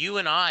media, you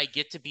and I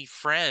get to be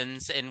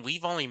friends and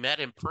we've only met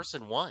in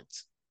person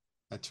once.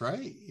 That's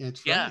right.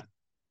 That's right. Yeah.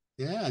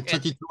 Yeah, I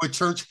took you to a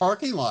church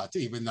parking lot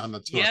even on the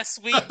tour. Yes,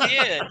 we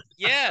did.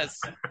 Yes.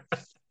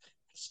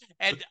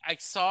 And I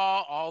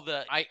saw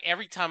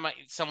every time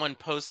someone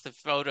posts the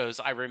photos,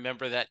 I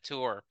remember that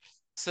tour.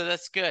 So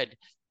that's good.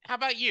 How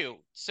about you?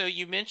 So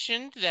you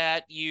mentioned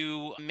that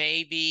you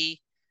may be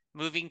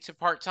moving to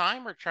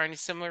part-time or trying to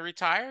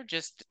semi-retire,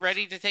 just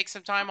ready to take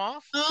some time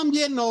off? I'm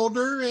getting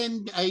older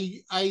and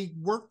I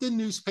worked in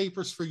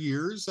newspapers for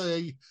years.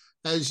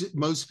 As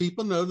most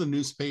people know, the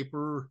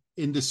newspaper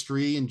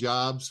industry and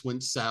jobs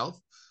went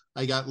south.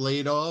 I got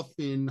laid off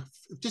in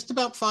just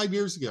about 5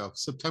 years ago,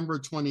 September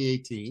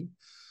 2018.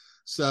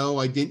 So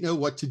I didn't know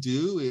what to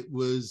do. It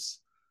was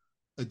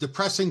a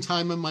depressing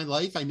time in my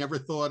life. I never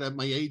thought at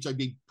my age I'd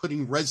be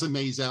putting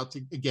resumes out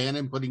again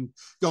and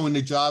going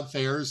to job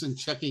fairs and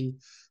checking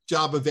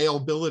job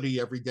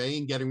availability every day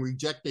and getting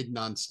rejected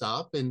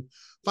nonstop. And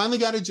finally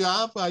got a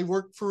job. I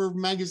work for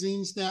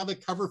magazines now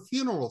that cover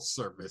funeral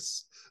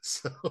service.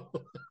 So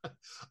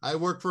I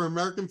work for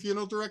American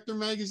Funeral Director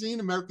magazine,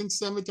 American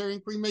Cemetery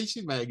and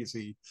Cremation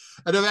magazine.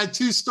 And I've had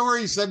 2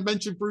 stories that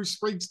mentioned Bruce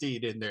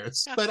Springsteen in there,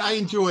 but I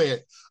enjoy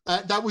it.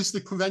 That was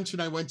the convention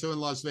I went to in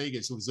Las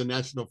Vegas. It was the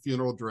National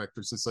Funeral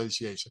Directors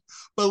Association.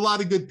 But a lot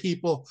of good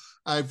people.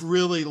 I've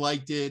really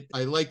liked it.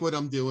 I like what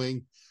I'm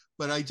doing,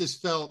 but I just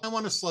felt I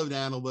want to slow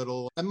down a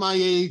little. At my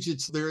age,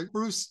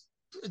 Bruce,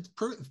 it's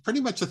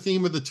pretty much a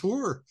theme of the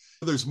tour.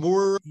 There's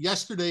more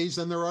yesterdays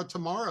than there are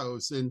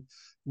tomorrows, and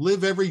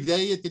live every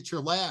day at your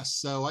last.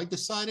 So I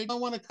decided I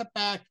want to cut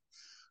back.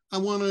 I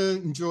want to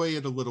enjoy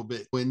it a little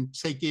bit and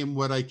take in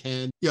what I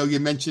can. You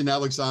mentioned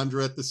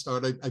Alexandra at the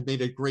start. I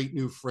made a great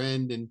new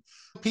friend and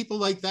people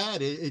like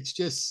that. It's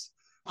just,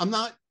 I'm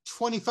not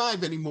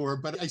 25 anymore,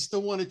 but I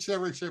still want to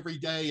cherish every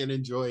day and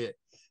enjoy it.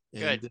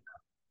 Good.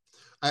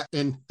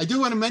 And I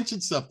do want to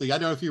mention something. I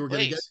don't know if you were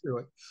going to get to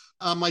it.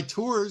 On my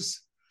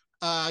tours,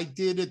 I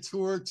did a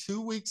tour 2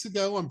 weeks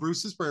ago on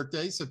Bruce's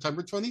birthday,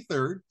 September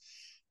 23rd.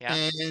 Yeah.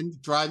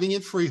 And driving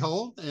in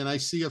Freehold, and I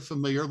see a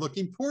familiar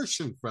looking Porsche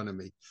in front of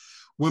me.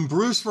 When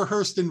Bruce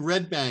rehearsed in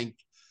Red Bank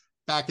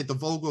back at the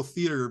Vogel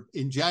Theater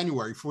in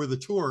January for the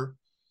tour,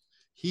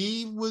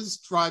 he was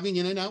driving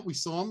in and out. We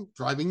saw him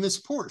driving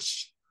this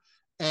Porsche.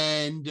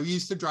 And we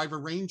used to drive a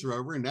Range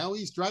Rover, and now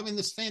he's driving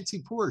this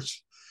fancy Porsche.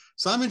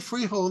 So I'm in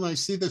Freehold, and I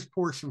see this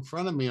Porsche in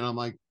front of me, and I'm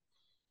like,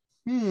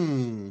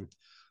 I'm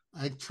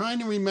trying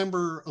to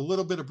remember a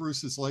little bit of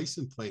Bruce's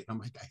license plate. I'm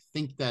like, I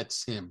think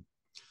that's him.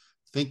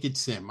 I think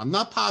it's him. I'm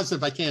not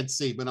positive. I can't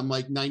see, but I'm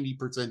like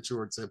 90%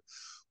 sure it's him.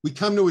 We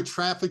come to a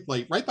traffic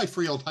light right by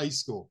Freehold High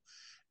School,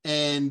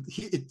 and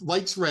it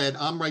lights red.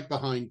 I'm right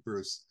behind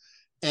Bruce.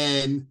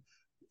 And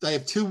I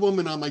have two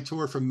women on my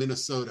tour from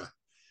Minnesota,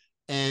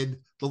 and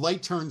the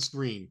light turns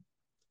green.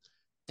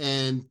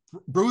 And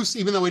Bruce,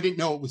 even though I didn't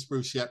know it was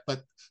Bruce yet,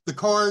 but the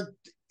car,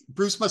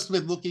 Bruce must have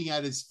been looking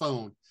at his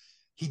phone.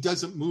 He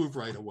doesn't move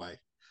right away.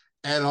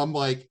 And I'm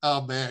like,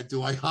 oh man,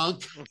 do I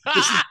honk?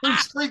 This is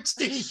Bruce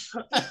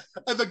Springsteen.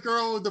 And the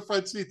girl in the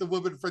front seat, the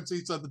woman in the front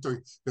seat's on the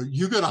door.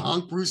 You gonna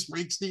honk Bruce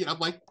Springsteen? I'm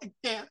like, I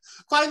can't.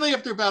 Finally,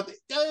 after about,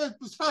 it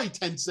was probably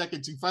 10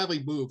 seconds, he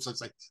finally moves. I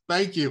was like,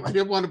 thank you. I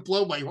didn't want to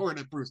blow my horn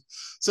at Bruce.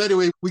 So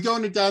anyway, we go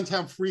into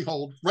downtown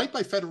Freehold, right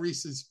by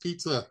Federice's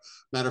Pizza,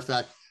 matter of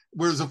fact,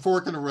 where there's a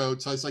fork in the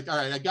road. So I was like, all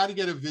right, I got to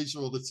get a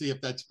visual to see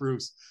if that's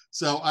Bruce.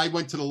 So I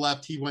went to the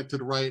left, he went to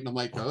the right, and I'm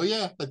like, oh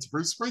yeah, that's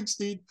Bruce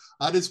Springsteen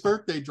on his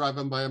birthday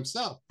driving by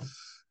himself.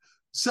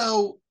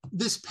 So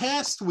this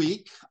past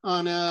week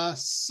on a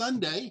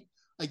Sunday,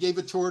 I gave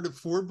a tour to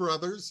four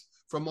brothers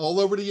from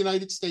all over the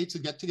United States who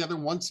get together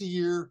once a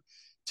year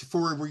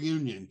for a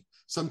reunion.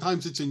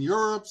 Sometimes it's in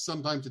Europe,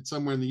 sometimes it's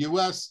somewhere in the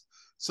US,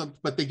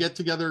 but they get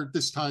together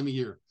this time of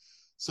year.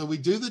 So we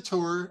do the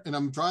tour, and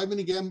I'm driving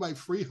again by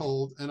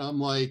Freehold, and I'm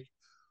like,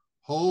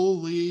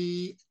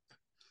 holy,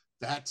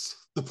 that's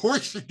the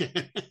Porsche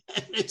again.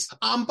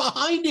 I'm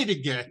behind it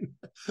again.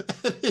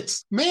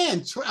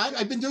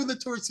 I've been doing the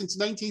tour since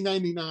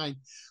 1999.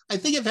 I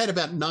think I've had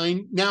about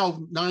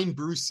nine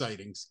Bruce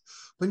sightings.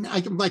 But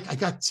I'm like, I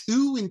got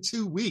 2 in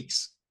 2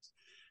 weeks.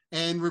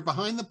 And we're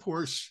behind the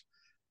Porsche.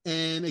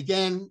 And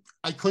again,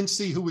 I couldn't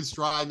see who was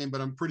driving, but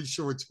I'm pretty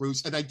sure it's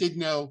Bruce. And I did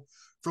know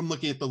from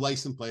looking at the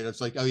license plate, I was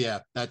like, oh yeah,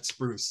 that's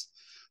Bruce.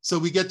 So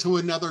we get to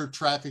another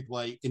traffic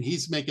light, and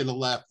he's making a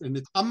left.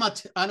 And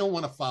I don't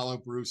want to follow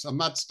Bruce. I'm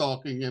not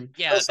stalking him.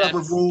 Yeah,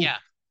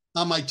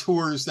 on my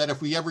tours that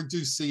if we ever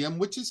do see him,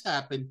 which has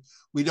happened,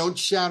 we don't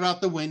shout out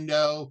the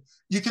window.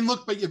 You can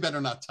look, but you better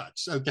not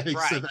touch. Okay.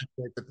 Right.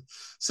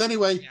 So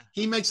anyway,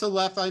 he makes a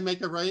left, I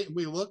make a right, and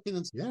we look,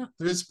 and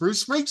there's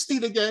Bruce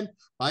Springsteen again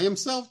by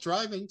himself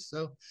driving.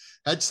 So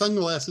had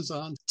sunglasses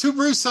on. 2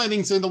 Bruce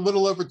sightings in a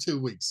little over 2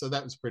 weeks. So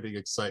that was pretty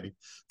exciting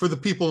for the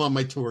people on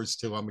my tours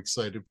too. I'm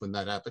excited when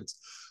that happens.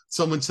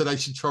 Someone said I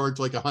should charge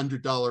like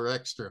 $100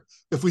 extra.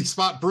 If we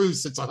spot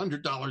Bruce, it's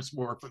 $100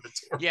 more for the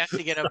tour. You have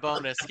to get a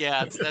bonus.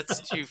 Yeah,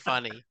 that's too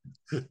funny.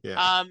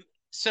 Yeah.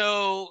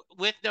 So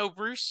with no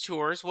Bruce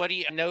tours,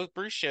 no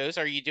Bruce shows,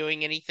 are you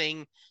doing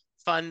anything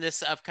fun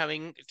this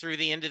upcoming through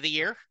the end of the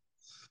year?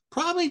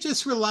 Probably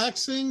just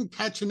relaxing,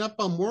 catching up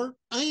on work.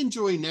 I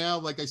enjoy now,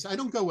 like I said, I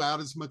don't go out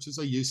as much as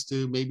I used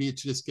to. Maybe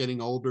it's just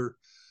getting older.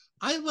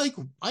 I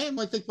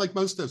think like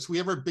most of us, we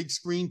have our big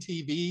screen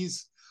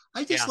TVs.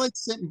 I just like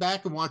sitting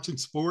back and watching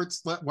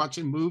sports,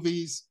 watching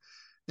movies,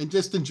 and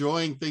just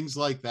enjoying things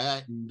like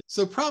that. And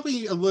so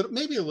probably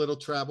maybe a little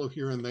travel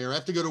here and there. I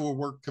have to go to a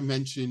work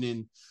convention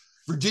in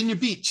Virginia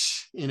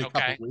Beach in a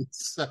couple of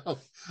weeks. So,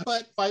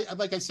 but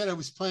like I said, I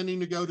was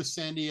planning to go to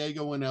San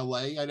Diego and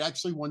LA. I'd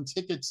actually won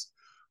tickets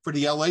for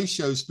the LA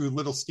shows through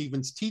Little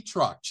Steven's Tea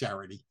Truck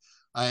charity.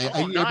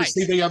 I nice.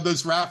 See they have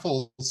those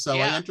raffles. So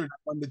I entered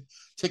on the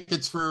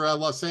tickets for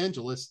Los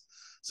Angeles.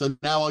 So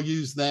now I'll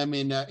use them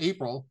in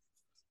April.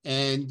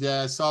 And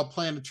so I'll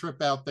plan a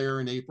trip out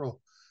there in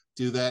April,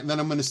 do that. And then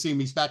I'm going to see him.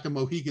 He's back in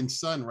Mohegan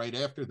Sun right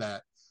after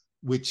that,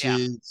 which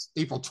is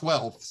April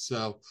 12th.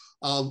 So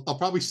I'll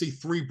probably see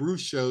 3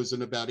 Bruce shows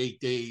in about 8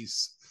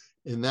 days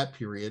in that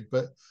period.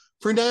 But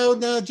for now,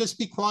 no, just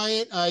be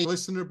quiet. I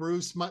listen to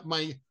Bruce.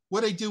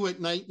 What I do at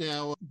night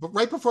now, but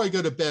right before I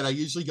go to bed, I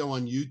usually go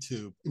on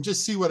YouTube and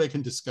just see what I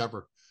can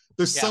discover.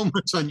 There's so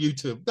much on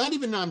YouTube, not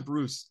even on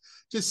Bruce,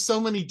 just so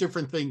many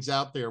different things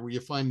out there where you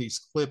find these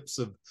clips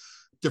of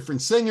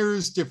different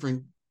singers,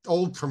 different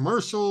old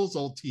commercials,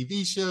 old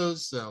TV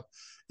shows. So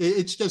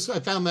it's just, I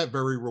found that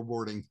very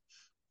rewarding.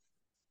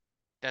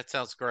 That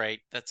sounds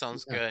great. That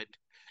sounds good.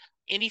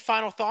 Any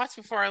final thoughts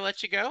before I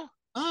let you go?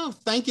 Oh,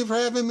 thank you for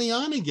having me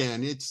on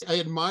again. I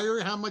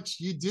admire how much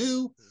you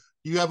do.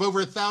 You have over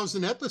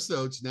 1,000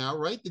 episodes now,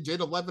 right? Did you hit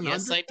 1,100?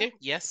 Yes, I do.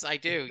 Yes, I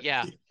do.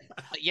 Yeah.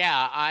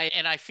 Yeah.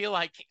 I feel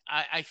like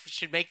I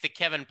should make the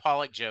Kevin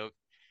Pollak joke.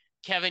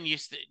 Kevin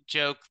used to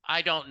joke,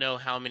 I don't know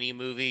how many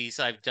movies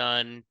I've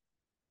done,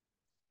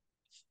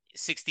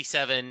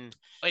 67.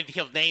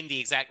 He'll name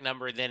the exact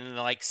number, then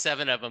like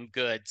 7 of them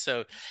good.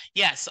 So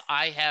yes,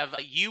 I have.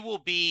 You will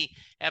be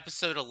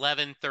episode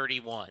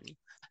 1131.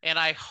 And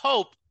I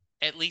hope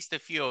at least a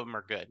few of them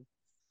are good.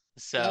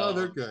 So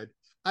they're good.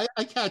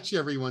 I catch you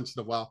every once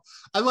in a while.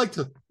 I like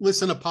to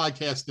listen to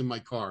podcasts in my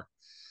car.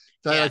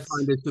 I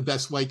find it the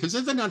best way, because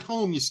even at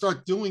home you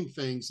start doing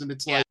things and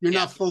it's like you're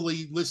not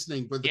fully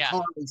listening, but the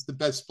car is the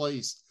best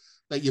place.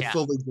 that you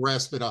fully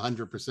grasp it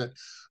 100%.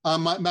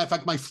 Matter of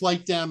fact, my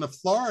flight down to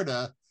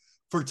Florida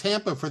for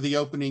Tampa for the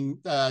opening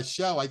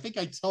show, I think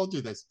I told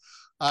you this.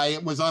 I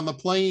was on the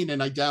plane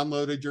and I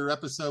downloaded your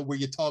episode where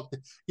you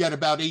had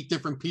about 8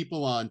 different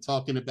people on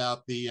talking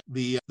about the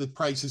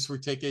prices for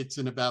tickets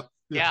and about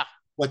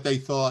what they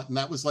thought. And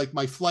that was like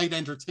my flight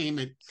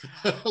entertainment.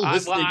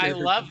 I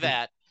love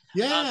that.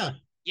 Yeah.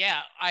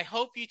 I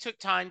hope you took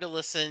time to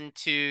listen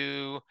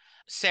to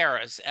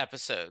Sarah's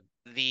episode.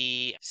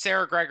 The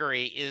Sarah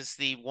Gregory is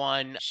the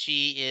one,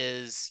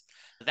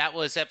 that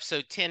was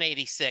episode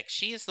 1086.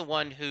 She is the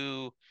one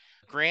who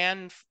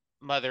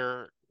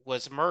grandmother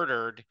was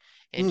murdered,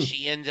 and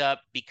she ended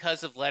up,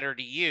 because of Letter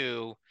to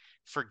You,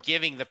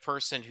 forgiving the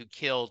person who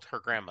killed her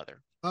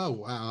grandmother. Oh,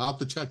 wow. I'll have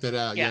to check that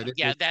out.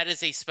 Yeah, that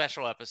is a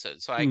special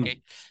episode. So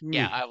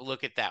I'll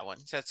look at that one.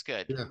 So that's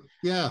good.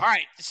 Yeah. All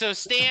right. So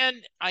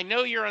Stan, I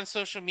know you're on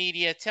social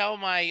media. Tell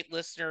my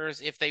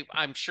listeners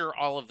I'm sure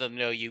all of them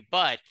know you,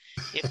 but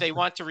if they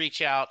want to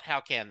reach out,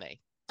 how can they?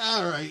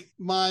 All right.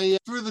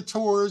 Through the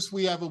tours,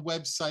 we have a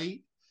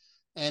website,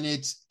 and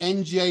it's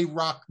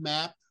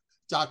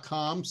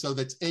njrockmap.com. So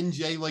that's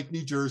NJ like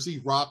New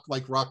Jersey, rock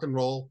like rock and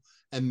roll,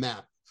 and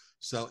map.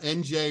 So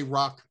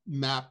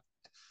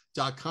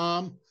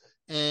njrockmap.com.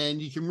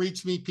 And you can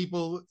reach me.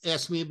 People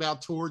ask me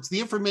about tours. The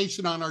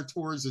information on our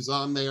tours is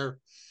on there.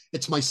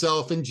 It's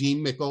myself and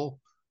Jean Mickle.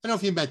 I don't know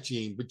if you met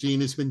Jean, but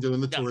Jean has been doing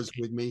the tours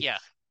with me. Yeah.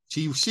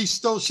 She's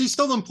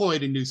still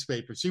employed in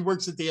newspapers. She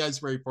works at the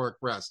Asbury Park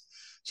Press.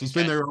 She's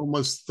been there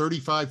almost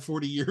 35,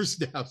 40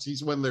 years now.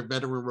 She's one of their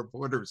veteran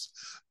reporters.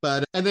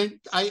 And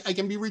then I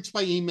can be reached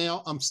by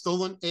email. I'm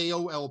still an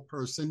AOL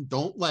person.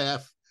 Don't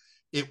laugh.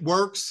 It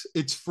works.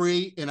 It's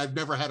free. And I've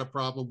never had a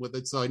problem with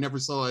it. So I never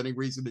saw any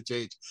reason to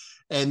change.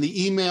 And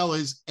the email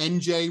is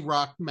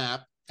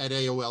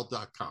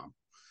njrockmap@aol.com.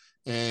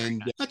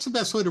 And that's the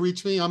best way to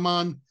reach me. I'm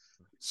on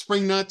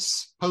Spring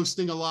Nuts,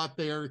 posting a lot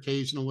there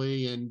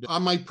occasionally. And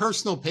on my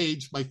personal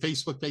page, my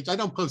Facebook page, I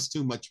don't post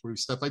too much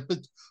Bruce stuff. I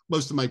put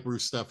most of my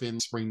Bruce stuff in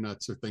Spring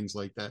Nuts or things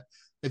like that.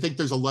 I think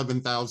there's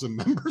 11,000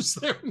 members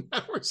there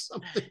now or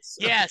something.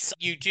 So. Yes,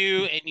 you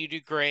do. And you do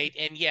great.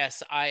 And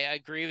yes, I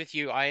agree with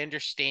you. I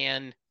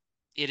understand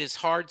it is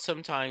hard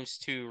sometimes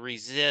to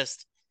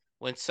resist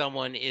when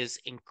someone is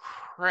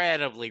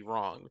incredibly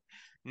wrong,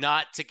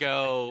 not to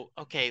go,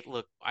 okay,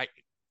 look,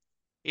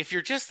 if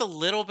you're just a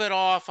little bit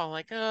off, I'm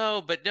like,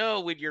 oh, but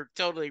no, when you're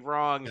totally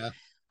wrong,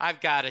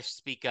 I've got to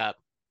speak up.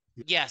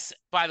 Yes.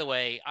 By the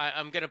way,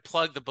 I'm going to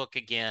plug the book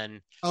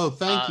again. Oh,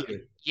 thank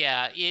you.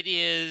 Yeah, it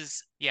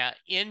is. Yeah.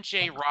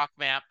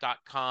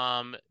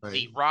 njrockmap.com,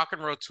 the rock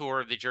and roll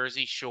tour of the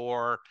Jersey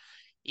Shore.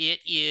 It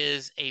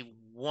is a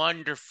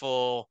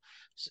wonderful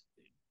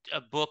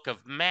book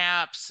of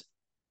maps,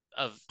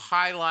 of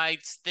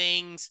highlights,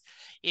 things.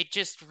 It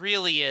just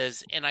really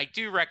is. And I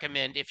do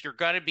recommend, if you're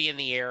going to be in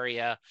the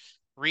area,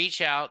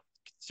 reach out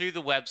through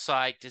the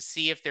website to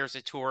see if there's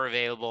a tour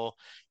available.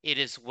 It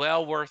is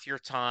well worth your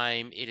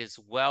time. It is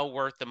well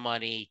worth the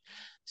money.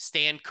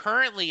 Stan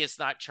currently is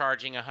not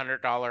charging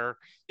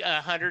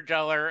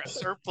 $100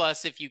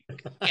 surplus if you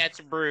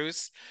catch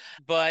Bruce,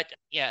 but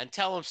and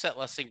tell him Set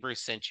Listing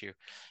Bruce sent you.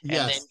 And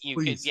yes, then you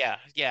please. could,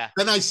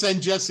 Then I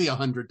send Jesse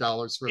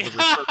 $100 for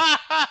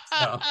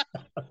the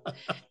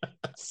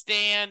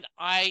Stan,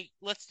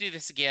 let's do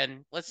this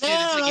again. Let's do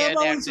this again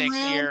next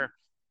year.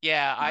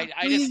 Yeah,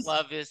 I just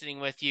love visiting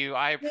with you.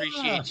 I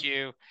appreciate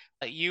you.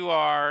 You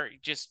are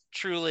just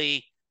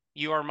truly,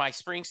 you are my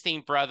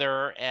Springsteen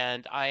brother,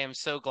 and I am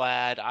so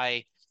glad.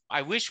 I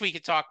wish we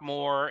could talk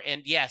more.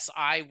 And yes,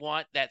 I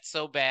want that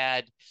so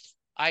bad.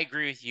 I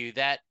agree with you.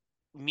 That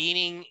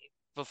meeting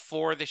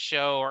before the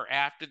show or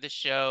after the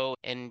show,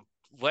 and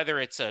whether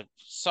it's a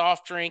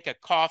soft drink, a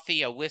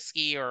coffee, a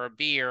whiskey, or a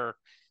beer,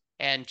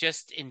 and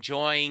just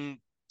enjoying,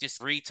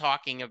 just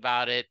re-talking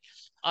about it.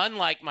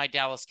 Unlike my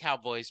Dallas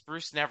Cowboys,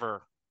 Bruce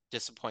never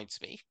disappoints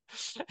me.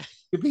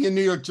 You'd be a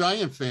New York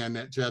Giant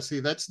fan,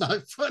 Jesse. That's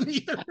not fun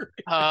either.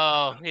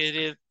 Oh, it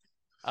is.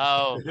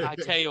 Oh, I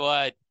tell you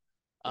what,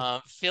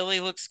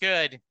 Philly looks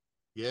good.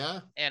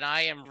 Yeah. And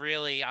I am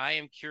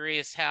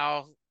curious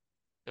how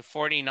the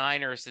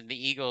 49ers and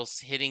the Eagles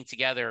hitting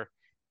together.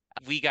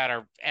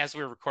 As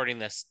we were recording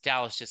this,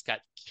 Dallas just got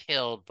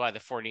killed by the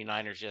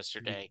 49ers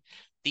yesterday.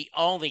 The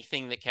only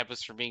thing that kept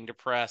us from being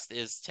depressed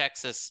is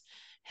Texas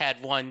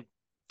had won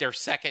their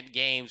second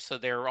game, so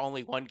they're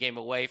only one game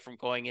away from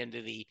going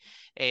into the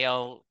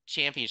AL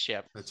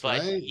championship. That's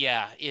right.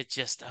 Yeah, it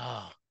just,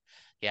 I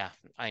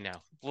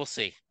know. We'll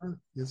see.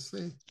 You'll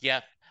see.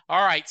 Yeah.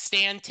 All right,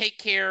 Stan, take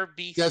care.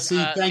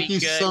 Jesse, thank you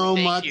so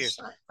much.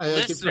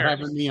 Thank you for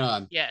having me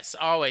on. Yes,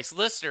 always.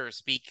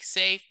 Listeners, be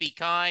safe, be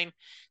kind.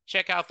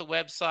 Check out the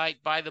website,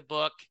 buy the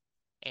book,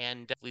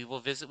 and we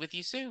will visit with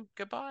you soon.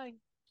 Goodbye.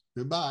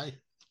 Goodbye.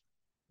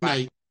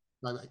 Bye.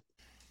 Bye-bye.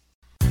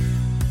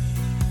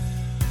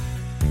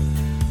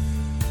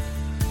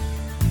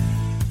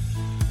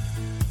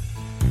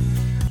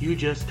 You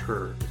just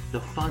heard the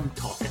fun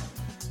talking,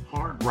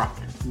 hard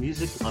rocking,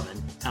 music loving,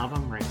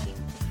 album ranking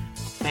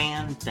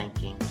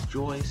fan-thinking,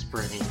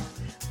 joy-spreading,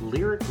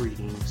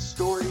 lyric-reading,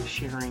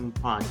 story-sharing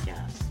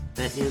podcast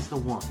that is the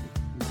one,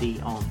 the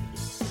only,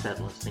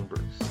 Set Listing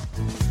Bruce.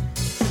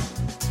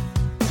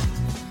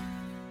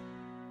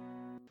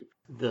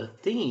 The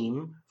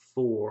theme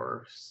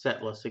for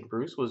Set Listing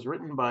Bruce was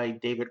written by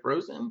David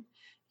Rosen,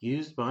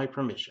 used by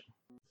permission.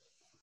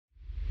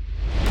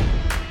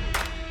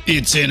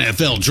 It's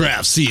NFL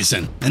draft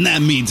season, and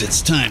that means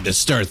it's time to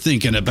start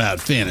thinking about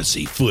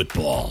fantasy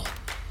football.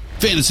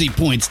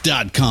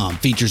 FantasyPoints.com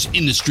features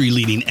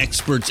industry-leading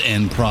experts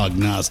and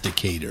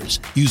prognosticators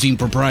using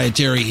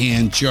proprietary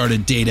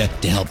hand-charted data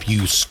to help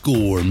you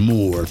score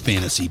more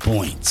fantasy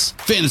points.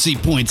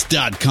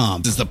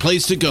 FantasyPoints.com is the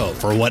place to go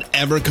for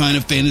whatever kind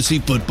of fantasy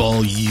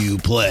football you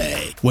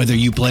play. Whether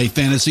you play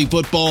fantasy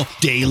football,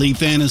 daily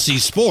fantasy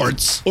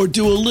sports, or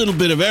do a little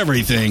bit of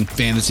everything,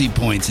 Fantasy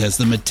Points has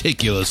the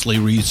meticulously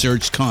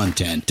researched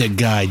content to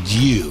guide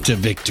you to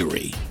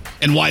victory.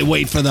 And why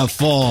wait for the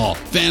fall?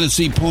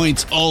 Fantasy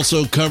Points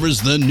also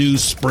covers the new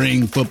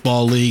spring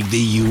football league,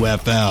 the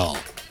UFL.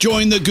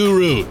 Join the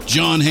guru,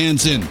 John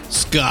Hansen,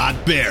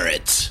 Scott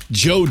Barrett,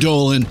 Joe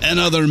Dolan, and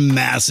other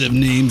massive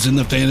names in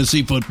the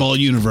fantasy football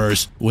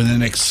universe with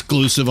an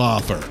exclusive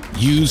offer.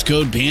 Use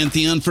code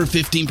Pantheon for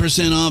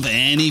 15% off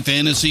any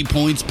Fantasy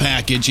Points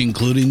package,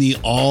 including the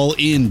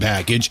all-in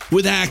package,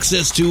 with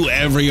access to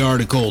every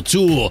article,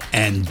 tool,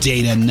 and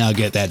data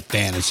nugget that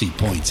Fantasy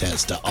Points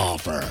has to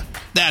offer.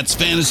 That's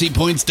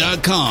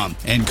FantasyPoints.com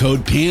and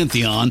code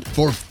Pantheon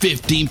for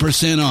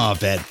 15%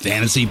 off at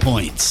Fantasy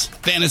Points.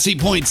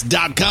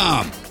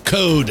 FantasyPoints.com,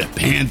 code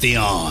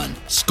Pantheon.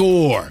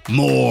 Score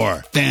more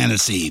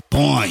fantasy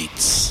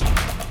points.